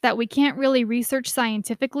concepts that we can't really research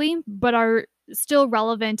scientifically, but are still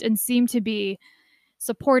relevant and seem to be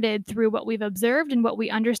supported through what we've observed and what we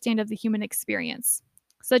understand of the human experience,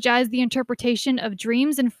 such as the interpretation of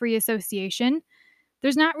dreams and free association.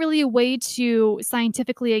 There's not really a way to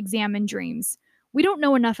scientifically examine dreams. We don't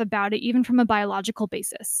know enough about it, even from a biological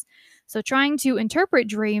basis. So, trying to interpret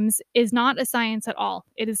dreams is not a science at all.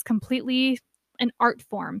 It is completely an art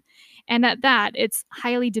form. And at that, it's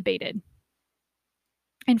highly debated.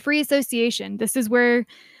 And free association, this is where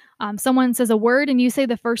someone says a word and you say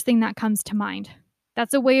the first thing that comes to mind.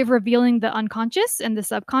 That's a way of revealing the unconscious and the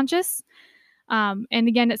subconscious. And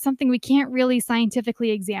again, it's something we can't really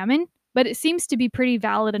scientifically examine, but it seems to be pretty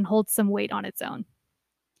valid and holds some weight on its own.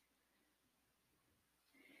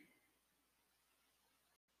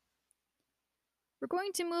 We're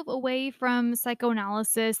going to move away from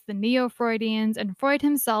psychoanalysis, the Neo Freudians, and Freud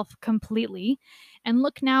himself completely, and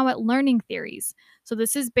look now at learning theories. So,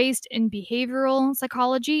 this is based in behavioral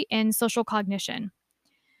psychology and social cognition.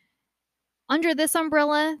 Under this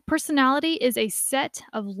umbrella, personality is a set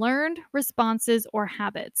of learned responses or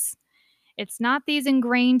habits. It's not these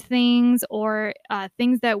ingrained things or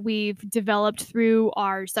things that we've developed through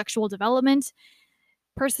our sexual development.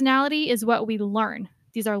 Personality is what we learn.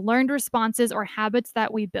 These are learned responses or habits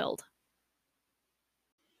that we build.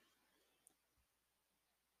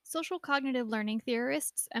 Social cognitive learning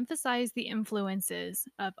theorists emphasize the influences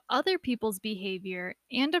of other people's behavior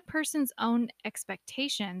and a person's own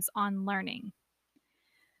expectations on learning.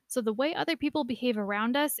 So, the way other people behave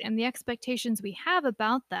around us and the expectations we have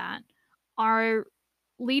about that are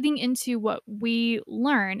leading into what we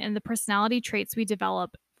learn and the personality traits we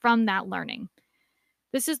develop from that learning.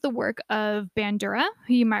 This is the work of Bandura,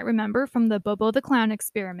 who you might remember from the Bobo the Clown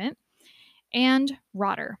experiment, and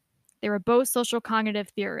Rotter. They were both social cognitive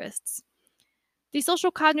theorists. The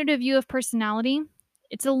social cognitive view of personality,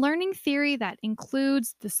 it's a learning theory that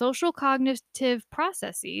includes the social cognitive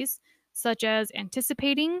processes such as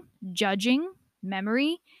anticipating, judging,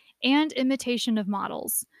 memory, and imitation of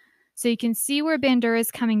models. So you can see where Bandura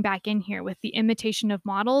is coming back in here with the imitation of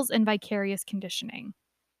models and vicarious conditioning.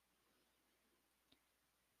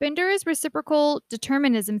 Bandura's reciprocal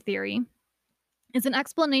determinism theory is an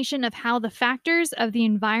explanation of how the factors of the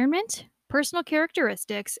environment, personal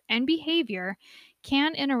characteristics, and behavior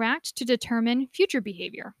can interact to determine future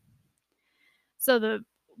behavior. So, the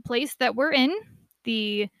place that we're in,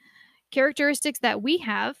 the characteristics that we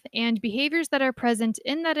have, and behaviors that are present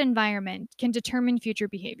in that environment can determine future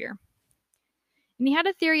behavior. And he had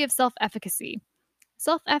a theory of self efficacy.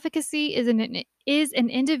 Self efficacy is an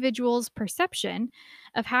individual's perception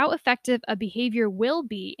of how effective a behavior will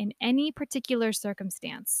be in any particular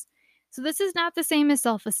circumstance. So, this is not the same as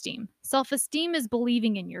self esteem. Self esteem is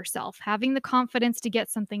believing in yourself, having the confidence to get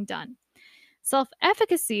something done. Self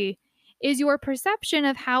efficacy is your perception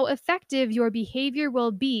of how effective your behavior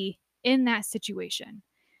will be in that situation.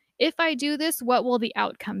 If I do this, what will the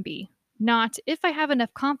outcome be? Not if I have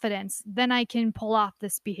enough confidence, then I can pull off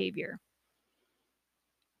this behavior.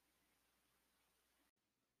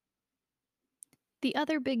 The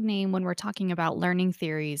other big name when we're talking about learning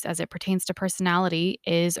theories as it pertains to personality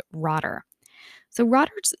is Rotter. So,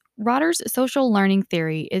 Rotter's social learning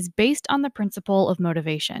theory is based on the principle of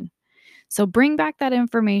motivation. So, bring back that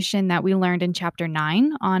information that we learned in chapter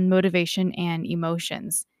 9 on motivation and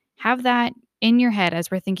emotions. Have that in your head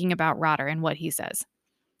as we're thinking about Rotter and what he says.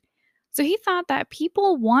 So, he thought that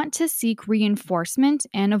people want to seek reinforcement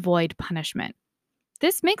and avoid punishment.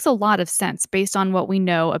 This makes a lot of sense based on what we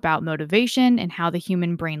know about motivation and how the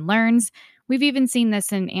human brain learns. We've even seen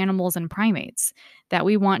this in animals and primates that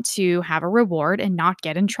we want to have a reward and not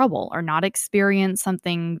get in trouble or not experience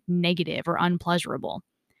something negative or unpleasurable.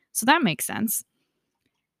 So that makes sense.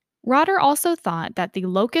 Rotter also thought that the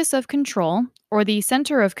locus of control or the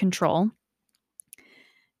center of control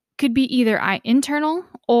could be either internal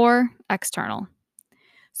or external.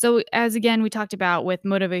 So, as again, we talked about with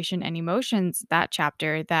motivation and emotions, that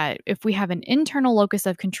chapter, that if we have an internal locus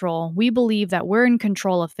of control, we believe that we're in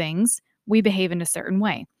control of things, we behave in a certain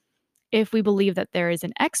way. If we believe that there is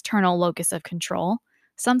an external locus of control,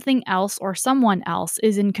 something else or someone else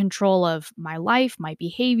is in control of my life, my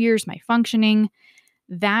behaviors, my functioning,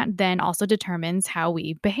 that then also determines how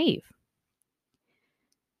we behave.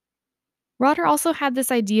 Rotter also had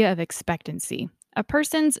this idea of expectancy, a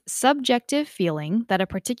person's subjective feeling that a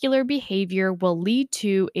particular behavior will lead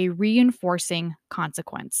to a reinforcing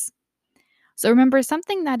consequence. So remember,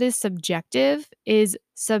 something that is subjective is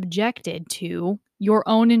subjected to your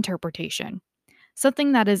own interpretation.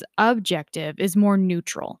 Something that is objective is more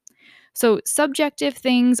neutral. So subjective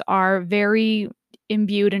things are very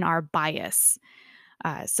imbued in our bias.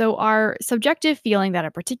 So, our subjective feeling that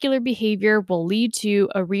a particular behavior will lead to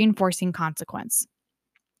a reinforcing consequence.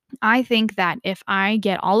 I think that if I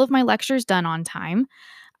get all of my lectures done on time,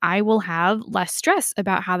 I will have less stress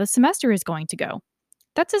about how the semester is going to go.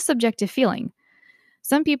 That's a subjective feeling.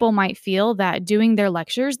 Some people might feel that doing their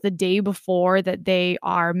lectures the day before that they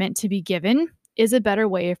are meant to be given is a better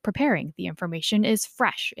way of preparing. The information is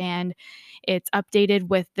fresh and it's updated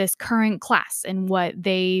with this current class and what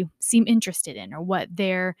they seem interested in or what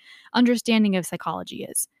their understanding of psychology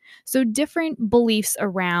is. So, different beliefs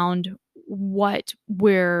around what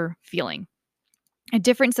we're feeling. A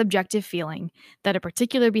different subjective feeling that a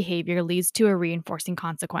particular behavior leads to a reinforcing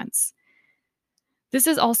consequence. This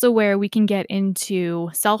is also where we can get into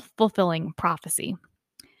self fulfilling prophecy.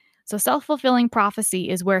 So, self fulfilling prophecy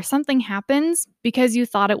is where something happens because you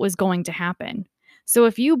thought it was going to happen. So,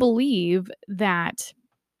 if you believe that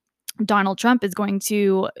Donald Trump is going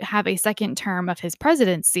to have a second term of his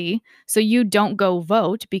presidency, so you don't go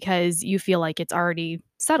vote because you feel like it's already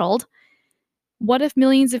settled, what if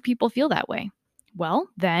millions of people feel that way? Well,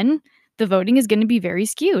 then the voting is going to be very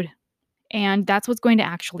skewed. And that's what's going to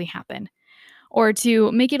actually happen. Or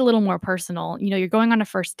to make it a little more personal, you're going on a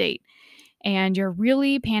first date and you're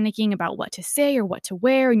really panicking about what to say or what to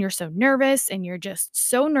wear, and you're so nervous, and you're just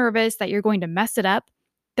so nervous that you're going to mess it up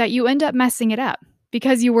that you end up messing it up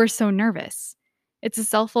because you were so nervous. It's a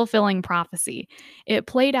self fulfilling prophecy. It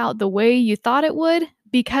played out the way you thought it would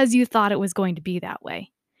because you thought it was going to be that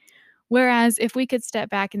way. Whereas if we could step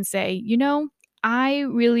back and say, I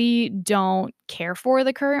really don't care for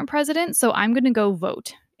the current president, so I'm going to go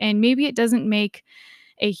vote. And maybe it doesn't make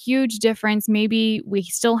a huge difference. Maybe we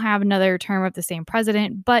still have another term of the same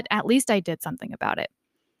president, but at least I did something about it.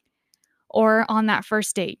 Or on that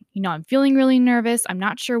first date, I'm feeling really nervous. I'm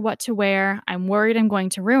not sure what to wear. I'm worried I'm going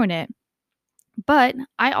to ruin it. But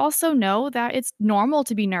I also know that it's normal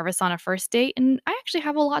to be nervous on a first date, and I actually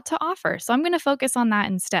have a lot to offer. So I'm going to focus on that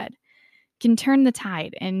instead. Can turn the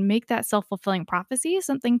tide and make that self fulfilling prophecy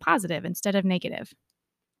something positive instead of negative.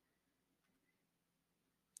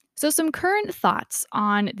 So, some current thoughts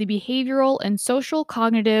on the behavioral and social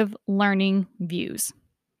cognitive learning views.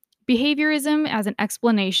 Behaviorism, as an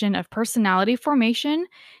explanation of personality formation,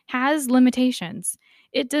 has limitations.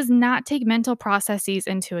 It does not take mental processes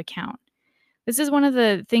into account. This is one of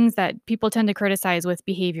the things that people tend to criticize with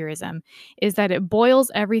behaviorism is that it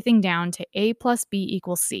boils everything down to A plus B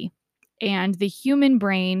equals C. And the human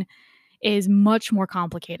brain is much more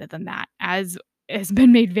complicated than that, as has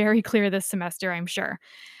been made very clear this semester, I'm sure,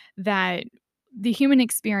 that the human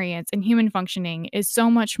experience and human functioning is so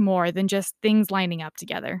much more than just things lining up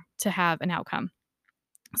together to have an outcome.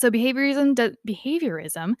 So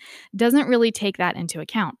behaviorism doesn't really take that into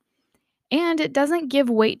account. And it doesn't give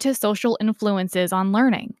weight to social influences on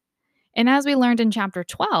learning. And as we learned in chapter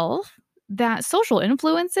 12, that social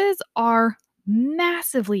influences are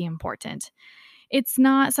massively important. It's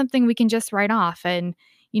not something we can just write off. And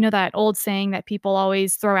that old saying that people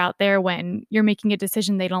always throw out there when you're making a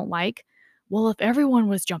decision they don't like? Well, if everyone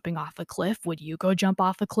was jumping off a cliff, would you go jump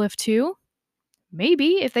off a cliff too?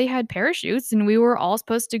 Maybe if they had parachutes and we were all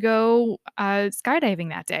supposed to go skydiving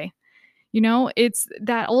that day. It's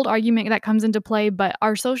that old argument that comes into play, but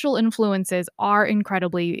our social influences are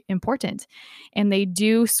incredibly important and they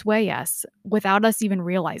do sway us without us even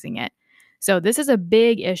realizing it. So, this is a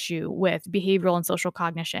big issue with behavioral and social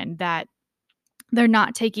cognition that they're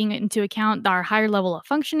not taking into account our higher level of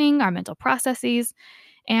functioning, our mental processes,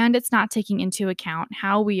 and it's not taking into account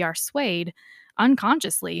how we are swayed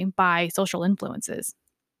unconsciously by social influences.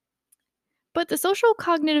 But the social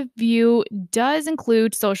cognitive view does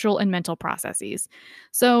include social and mental processes.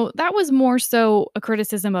 So that was more so a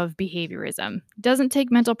criticism of behaviorism. Doesn't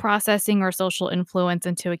take mental processing or social influence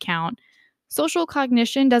into account. Social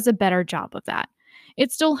cognition does a better job of that.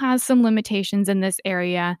 It still has some limitations in this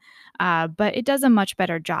area, but it does a much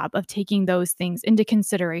better job of taking those things into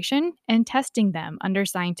consideration and testing them under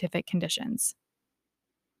scientific conditions.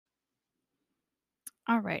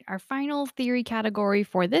 All right, our final theory category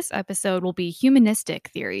for this episode will be humanistic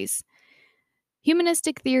theories.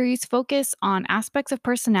 Humanistic theories focus on aspects of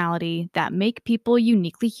personality that make people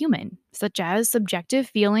uniquely human, such as subjective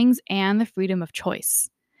feelings and the freedom of choice.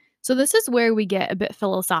 So, this is where we get a bit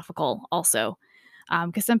philosophical also,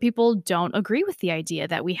 because some people don't agree with the idea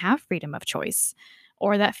that we have freedom of choice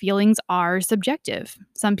or that feelings are subjective.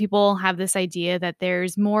 Some people have this idea that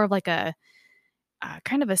there's more of like a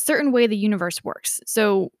kind of a certain way the universe works.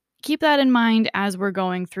 So keep that in mind as we're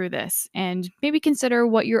going through this and maybe consider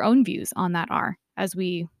what your own views on that are as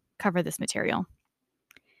we cover this material.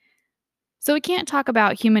 So, we can't talk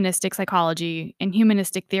about humanistic psychology and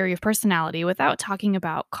humanistic theory of personality without talking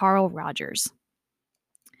about Carl Rogers.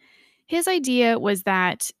 His idea was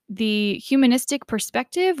that the humanistic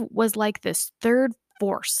perspective was like this third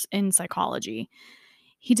force in psychology.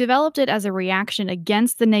 He developed it as a reaction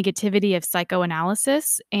against the negativity of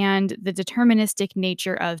psychoanalysis and the deterministic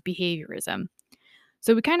nature of behaviorism.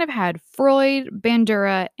 So we kind of had Freud,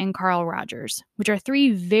 Bandura, and Carl Rogers, which are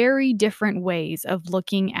three very different ways of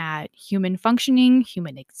looking at human functioning,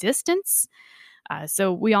 human existence.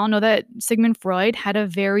 So we all know that Sigmund Freud had a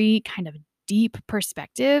very kind of deep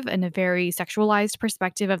perspective and a very sexualized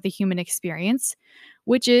perspective of the human experience,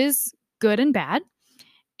 which is good and bad.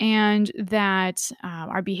 And that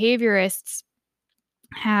our behaviorists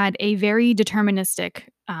had a very deterministic,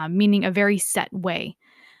 meaning a very set way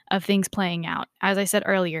of things playing out. As I said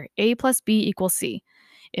earlier, A plus B equals C.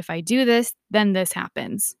 If I do this, then this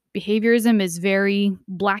happens. Behaviorism is very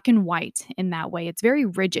black and white in that way. It's very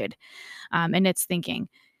rigid in its thinking.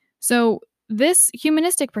 So, this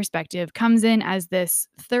humanistic perspective comes in as this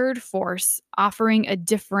third force, offering a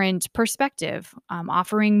different perspective,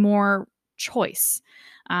 offering more choice,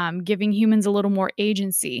 giving humans a little more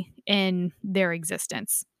agency in their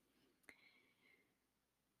existence.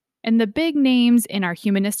 And the big names in our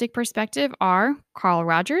humanistic perspective are Carl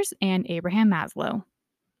Rogers and Abraham Maslow.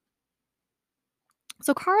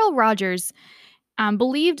 So, Carl Rogers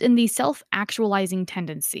believed in the self actualizing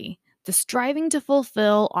tendency, the striving to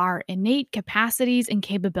fulfill our innate capacities and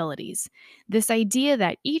capabilities. This idea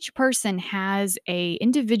that each person has a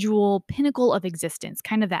individual pinnacle of existence,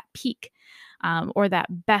 kind of that peak. Or that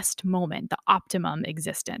best moment, the optimum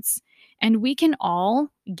existence. And we can all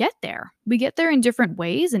get there. We get there in different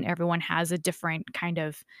ways, and everyone has a different kind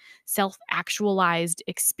of self actualized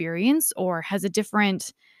experience or has a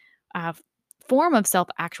different uh, form of self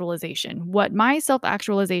actualization. What my self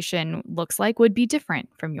actualization looks like would be different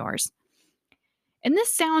from yours. And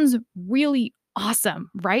this sounds really awesome,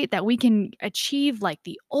 right? That we can achieve like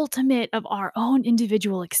the ultimate of our own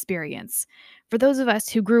individual experience. For those of us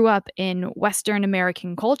who grew up in Western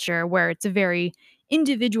American culture where it's a very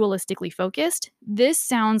individualistically focused, this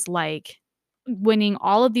sounds like winning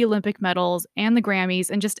all of the Olympic medals and the Grammys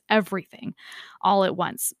and just everything all at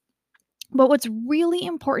once. But what's really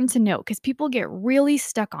important to note, because people get really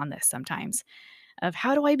stuck on this sometimes, of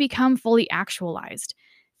how do I become fully actualized?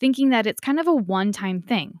 Thinking that it's kind of a one time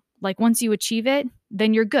thing. Like once you achieve it,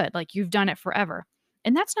 then you're good, like you've done it forever.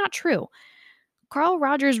 And that's not true. Carl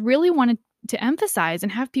Rogers really wanted to emphasize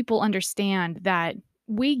and have people understand that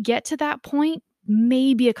we get to that point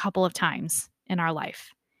maybe a couple of times in our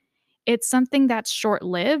life. It's something that's short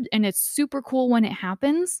lived and it's super cool when it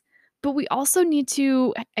happens, but we also need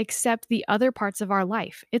to accept the other parts of our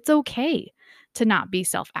life. It's okay to not be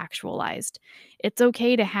self actualized. It's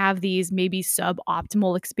okay to have these maybe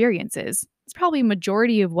suboptimal experiences. It's probably a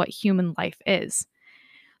majority of what human life is.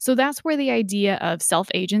 So that's where the idea of self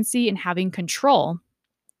agency and having control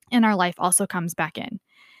in our life also comes back in.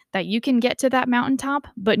 That you can get to that mountaintop,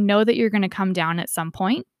 but know that you're going to come down at some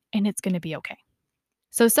point and it's going to be okay.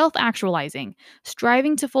 So, self actualizing,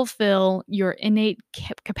 striving to fulfill your innate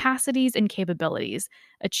capacities and capabilities,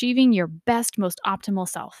 achieving your best, most optimal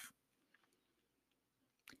self.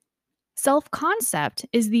 Self concept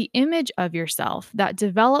is the image of yourself that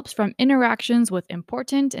develops from interactions with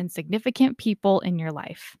important and significant people in your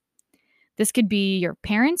life. This could be your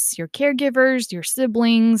parents, your caregivers, your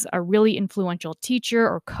siblings, a really influential teacher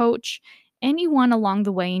or coach, anyone along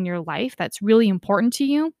the way in your life that's really important to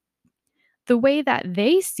you. The way that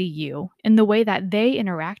they see you and the way that they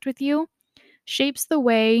interact with you shapes the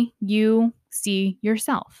way you see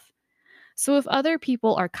yourself. So, if other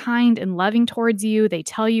people are kind and loving towards you, they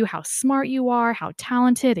tell you how smart you are, how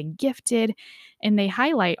talented and gifted, and they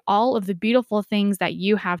highlight all of the beautiful things that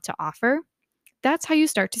you have to offer, that's how you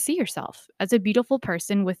start to see yourself as a beautiful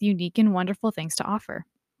person with unique and wonderful things to offer.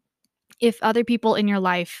 If other people in your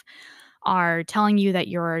life are telling you that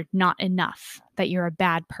you're not enough, that you're a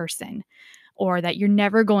bad person, or that you're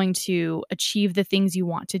never going to achieve the things you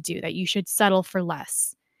want to do, that you should settle for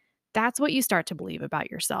less, that's what you start to believe about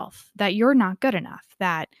yourself, that you're not good enough,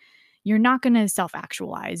 that you're not going to self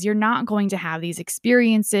actualize, you're not going to have these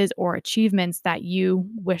experiences or achievements that you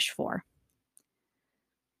wish for.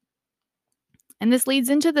 And this leads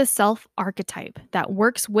into the self archetype that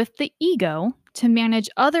works with the ego to manage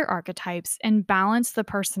other archetypes and balance the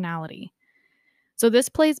personality. So, this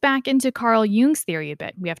plays back into Carl Jung's theory a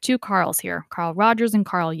bit. We have two Carls here, Carl Rogers and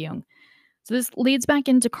Carl Jung. So, this leads back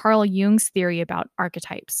into Carl Jung's theory about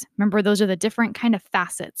archetypes. Remember, those are the different kind of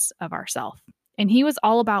facets of ourself. And he was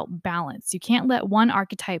all about balance. You can't let one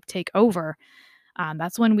archetype take over.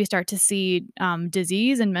 That's when we start to see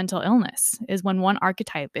disease and mental illness, is when one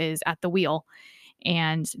archetype is at the wheel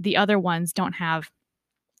and the other ones don't have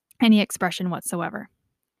any expression whatsoever.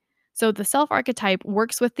 So the self archetype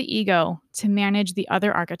works with the ego to manage the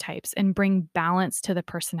other archetypes and bring balance to the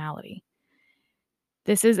personality.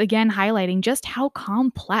 This is again highlighting just how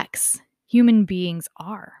complex human beings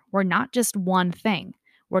are. We're not just one thing,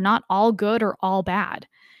 we're not all good or all bad.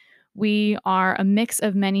 We are a mix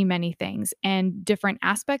of many, many things, and different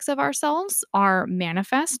aspects of ourselves are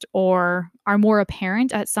manifest or are more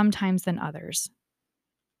apparent at some times than others.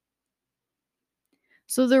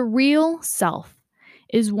 So, the real self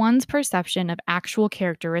is one's perception of actual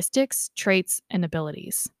characteristics, traits, and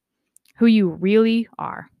abilities, who you really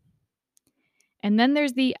are. And then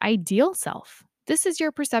there's the ideal self. This is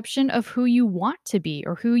your perception of who you want to be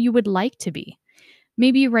or who you would like to be.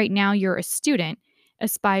 Maybe right now you're a student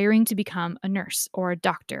aspiring to become a nurse or a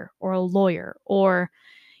doctor or a lawyer or,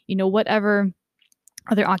 whatever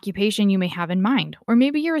other occupation you may have in mind. Or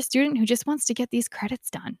maybe you're a student who just wants to get these credits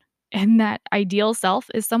done. And that ideal self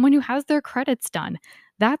is someone who has their credits done.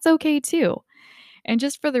 That's okay too. And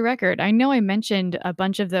just for the record, I know I mentioned a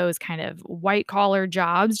bunch of those kind of white collar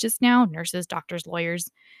jobs just now, nurses, doctors, lawyers.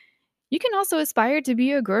 You can also aspire to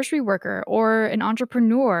be a grocery worker or an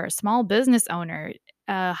entrepreneur, small business owner,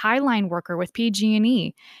 a highline worker with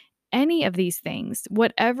PG&E. Any of these things,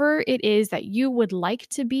 whatever it is that you would like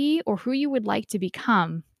to be or who you would like to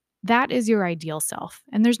become, that is your ideal self.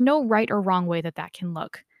 And there's no right or wrong way that that can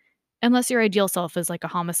look. Unless your ideal self is like a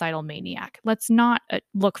homicidal maniac. Let's not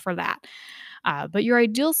look for that. But your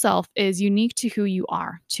ideal self is unique to who you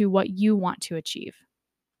are, to what you want to achieve.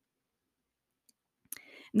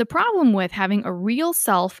 The problem with having a real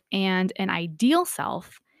self and an ideal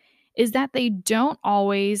self is that they don't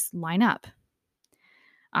always line up.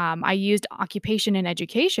 I used occupation and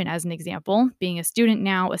education as an example, being a student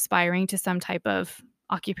now aspiring to some type of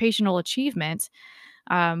occupational achievement.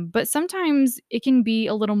 But sometimes it can be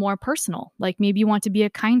a little more personal, like maybe you want to be a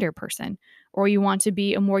kinder person or you want to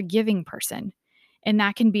be a more giving person. And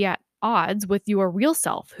that can be at odds with your real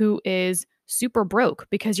self, who is super broke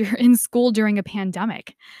because you're in school during a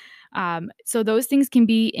pandemic. So those things can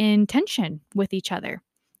be in tension with each other.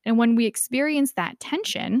 And when we experience that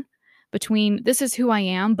tension between this is who I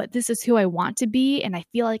am, but this is who I want to be, and I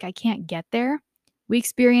feel like I can't get there, we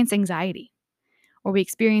experience anxiety or we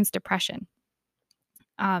experience depression.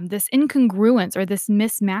 This incongruence or this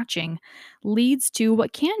mismatching leads to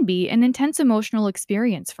what can be an intense emotional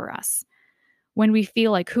experience for us when we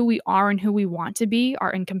feel like who we are and who we want to be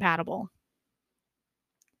are incompatible.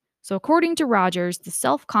 So, according to Rogers, the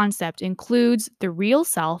self concept includes the real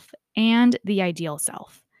self and the ideal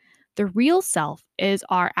self. The real self is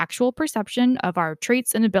our actual perception of our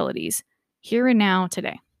traits and abilities, here and now,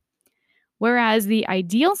 today. Whereas the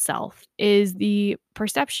ideal self is the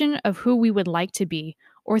perception of who we would like to be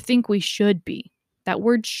or think we should be. That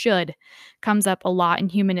word should comes up a lot in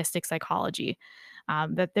humanistic psychology.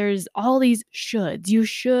 That there's all these shoulds. You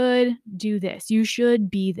should do this. You should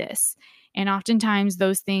be this. And oftentimes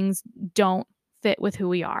those things don't fit with who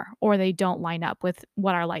we are or they don't line up with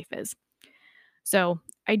what our life is. So,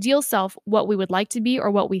 ideal self, what we would like to be or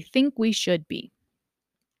what we think we should be.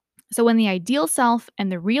 So, when the ideal self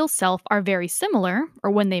and the real self are very similar, or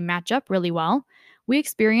when they match up really well, we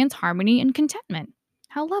experience harmony and contentment.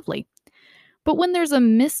 How lovely. But when there's a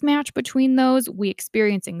mismatch between those, we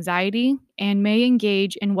experience anxiety and may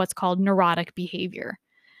engage in what's called neurotic behavior.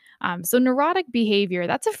 So, neurotic behavior,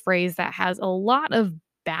 that's a phrase that has a lot of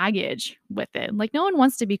baggage with it. Like, no one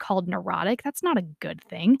wants to be called neurotic. That's not a good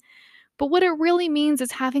thing. But what it really means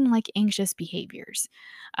is having like anxious behaviors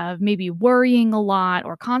of maybe worrying a lot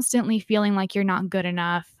or constantly feeling like you're not good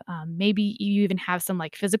enough. Maybe you even have some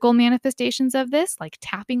like physical manifestations of this, like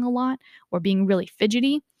tapping a lot or being really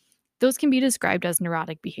fidgety. Those can be described as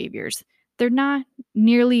neurotic behaviors. They're not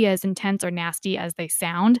nearly as intense or nasty as they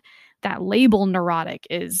sound. That label neurotic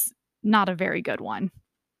is not a very good one.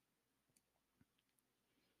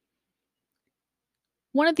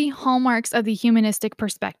 One of the hallmarks of the humanistic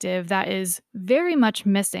perspective that is very much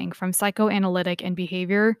missing from psychoanalytic and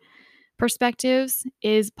behavior perspectives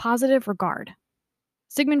is positive regard.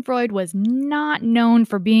 Sigmund Freud was not known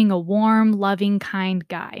for being a warm, loving, kind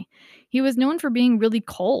guy. He was known for being really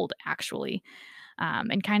cold, actually,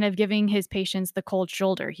 and kind of giving his patients the cold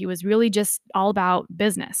shoulder. He was really just all about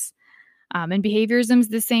business. And behaviorism is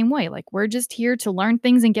the same way. Like, we're just here to learn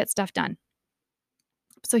things and get stuff done.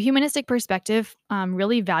 So, humanistic perspective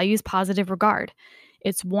really values positive regard.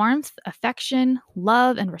 It's warmth, affection,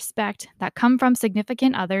 love, and respect that come from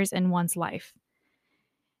significant others in one's life.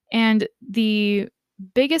 And the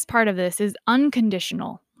biggest part of this is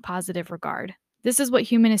unconditional positive regard. This is what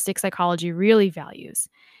humanistic psychology really values.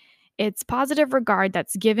 It's positive regard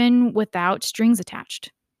that's given without strings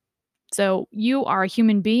attached. So you are a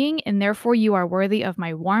human being, and therefore you are worthy of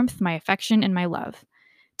my warmth, my affection, and my love,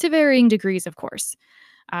 to varying degrees, of course.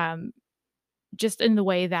 Um, just in the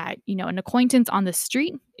way that, an acquaintance on the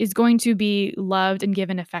street is going to be loved and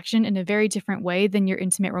given affection in a very different way than your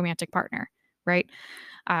intimate romantic partner, right?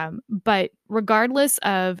 But regardless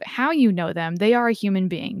of how you know them, they are a human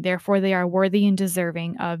being. Therefore, they are worthy and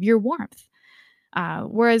deserving of your warmth.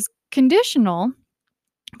 Whereas conditional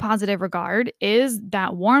positive regard is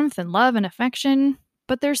that warmth and love and affection,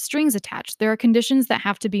 but there's strings attached. There are conditions that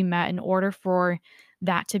have to be met in order for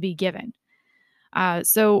that to be given.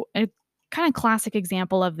 So, a kind of classic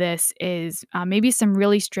example of this is maybe some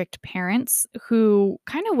really strict parents who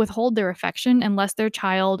kind of withhold their affection unless their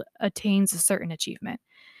child attains a certain achievement.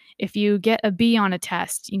 If you get a B on a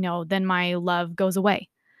test, then my love goes away.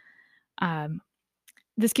 Um,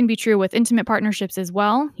 this can be true with intimate partnerships as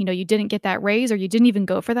well. You didn't get that raise or you didn't even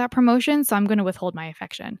go for that promotion, so I'm going to withhold my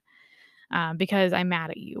affection because I'm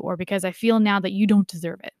mad at you or because I feel now that you don't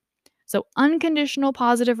deserve it. So, unconditional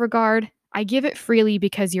positive regard, I give it freely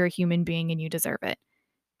because you're a human being and you deserve it.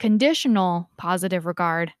 Conditional positive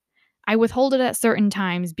regard, I withhold it at certain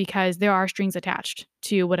times because there are strings attached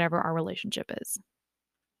to whatever our relationship is.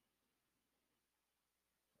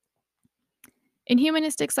 In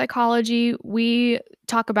humanistic psychology, we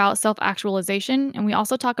talk about self actualization and we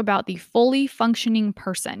also talk about the fully functioning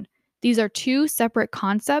person. These are two separate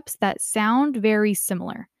concepts that sound very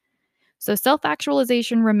similar. So, self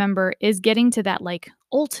actualization, remember, is getting to that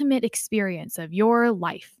ultimate experience of your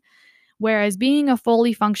life. Whereas being a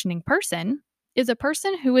fully functioning person is a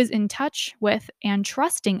person who is in touch with and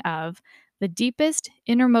trusting of the deepest,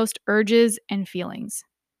 innermost urges and feelings.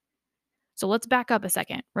 So let's back up a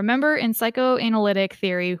second. Remember in psychoanalytic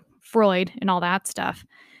theory, Freud and all that stuff,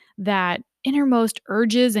 that innermost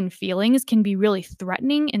urges and feelings can be really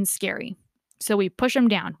threatening and scary. So we push them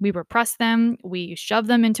down, we repress them, we shove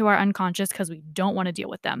them into our unconscious because we don't want to deal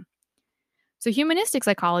with them. So humanistic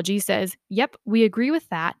psychology says, yep, we agree with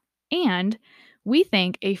that. And we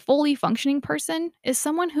think a fully functioning person is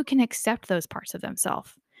someone who can accept those parts of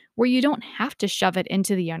themselves, where you don't have to shove it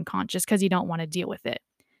into the unconscious because you don't want to deal with it.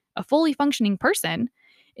 A fully functioning person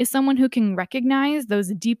is someone who can recognize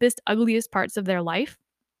those deepest, ugliest parts of their life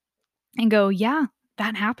and go, yeah,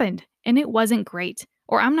 that happened and it wasn't great,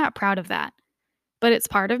 or I'm not proud of that. But it's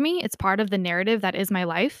part of me, it's part of the narrative that is my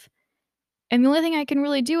life. And the only thing I can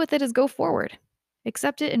really do with it is go forward,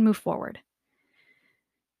 accept it, and move forward.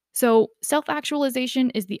 So, self actualization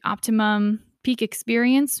is the optimum peak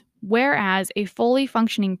experience, whereas a fully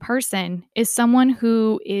functioning person is someone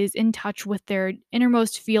who is in touch with their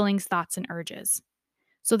innermost feelings, thoughts, and urges.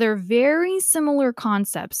 So, they're very similar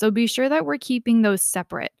concepts. So, be sure that we're keeping those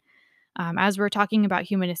separate. As we're talking about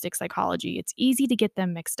humanistic psychology, it's easy to get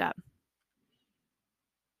them mixed up.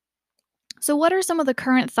 So, what are some of the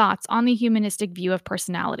current thoughts on the humanistic view of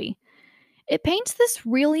personality? It paints this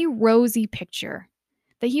really rosy picture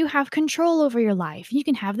that you have control over your life. You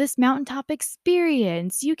can have this mountaintop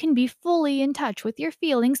experience. You can be fully in touch with your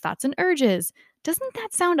feelings, thoughts, and urges. Doesn't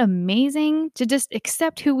that sound amazing to just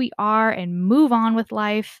accept who we are and move on with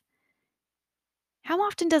life? How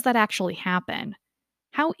often does that actually happen?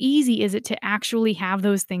 How easy is it to actually have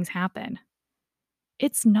those things happen?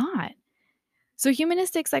 It's not. So,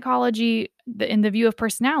 humanistic psychology, in the view of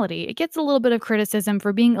personality, it gets a little bit of criticism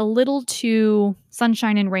for being a little too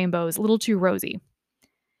sunshine and rainbows, a little too rosy.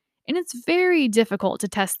 And it's very difficult to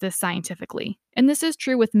test this scientifically. And this is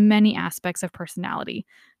true with many aspects of personality.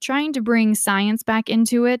 Trying to bring science back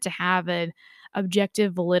into it to have an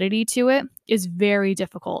objective validity to it is very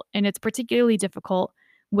difficult. And it's particularly difficult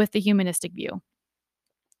with the humanistic view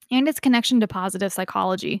and its connection to positive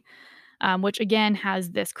psychology, which again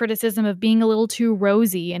has this criticism of being a little too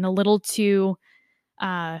rosy and a little too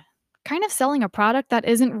uh, kind of selling a product that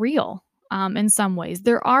isn't real. In some ways,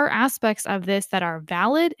 there are aspects of this that are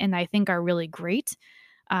valid and I think are really great.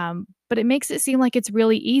 But it makes it seem like it's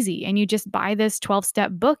really easy and you just buy this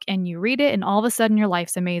 12-step book and you read it and all of a sudden your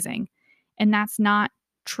life's amazing. And that's not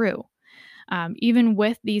true. Even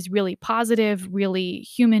with these really positive, really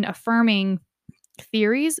human affirming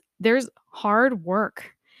theories, there's hard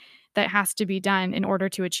work that has to be done in order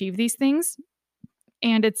to achieve these things.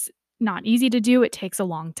 And it's not easy to do, it takes a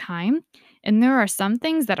long time. And there are some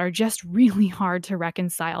things that are just really hard to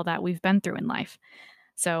reconcile that we've been through in life.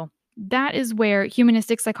 So, that is where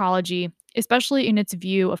humanistic psychology, especially in its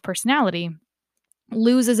view of personality,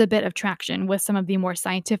 loses a bit of traction with some of the more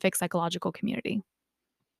scientific psychological community.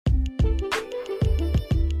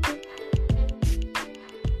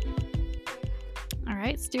 All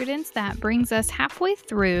right, students, that brings us halfway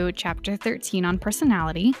through Chapter 13 on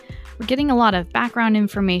personality. We're getting a lot of background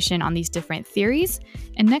information on these different theories,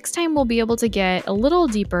 and next time we'll be able to get a little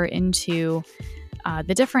deeper into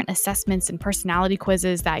the different assessments and personality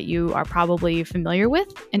quizzes that you are probably familiar with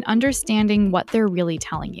and understanding what they're really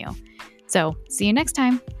telling you. So, see you next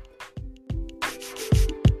time.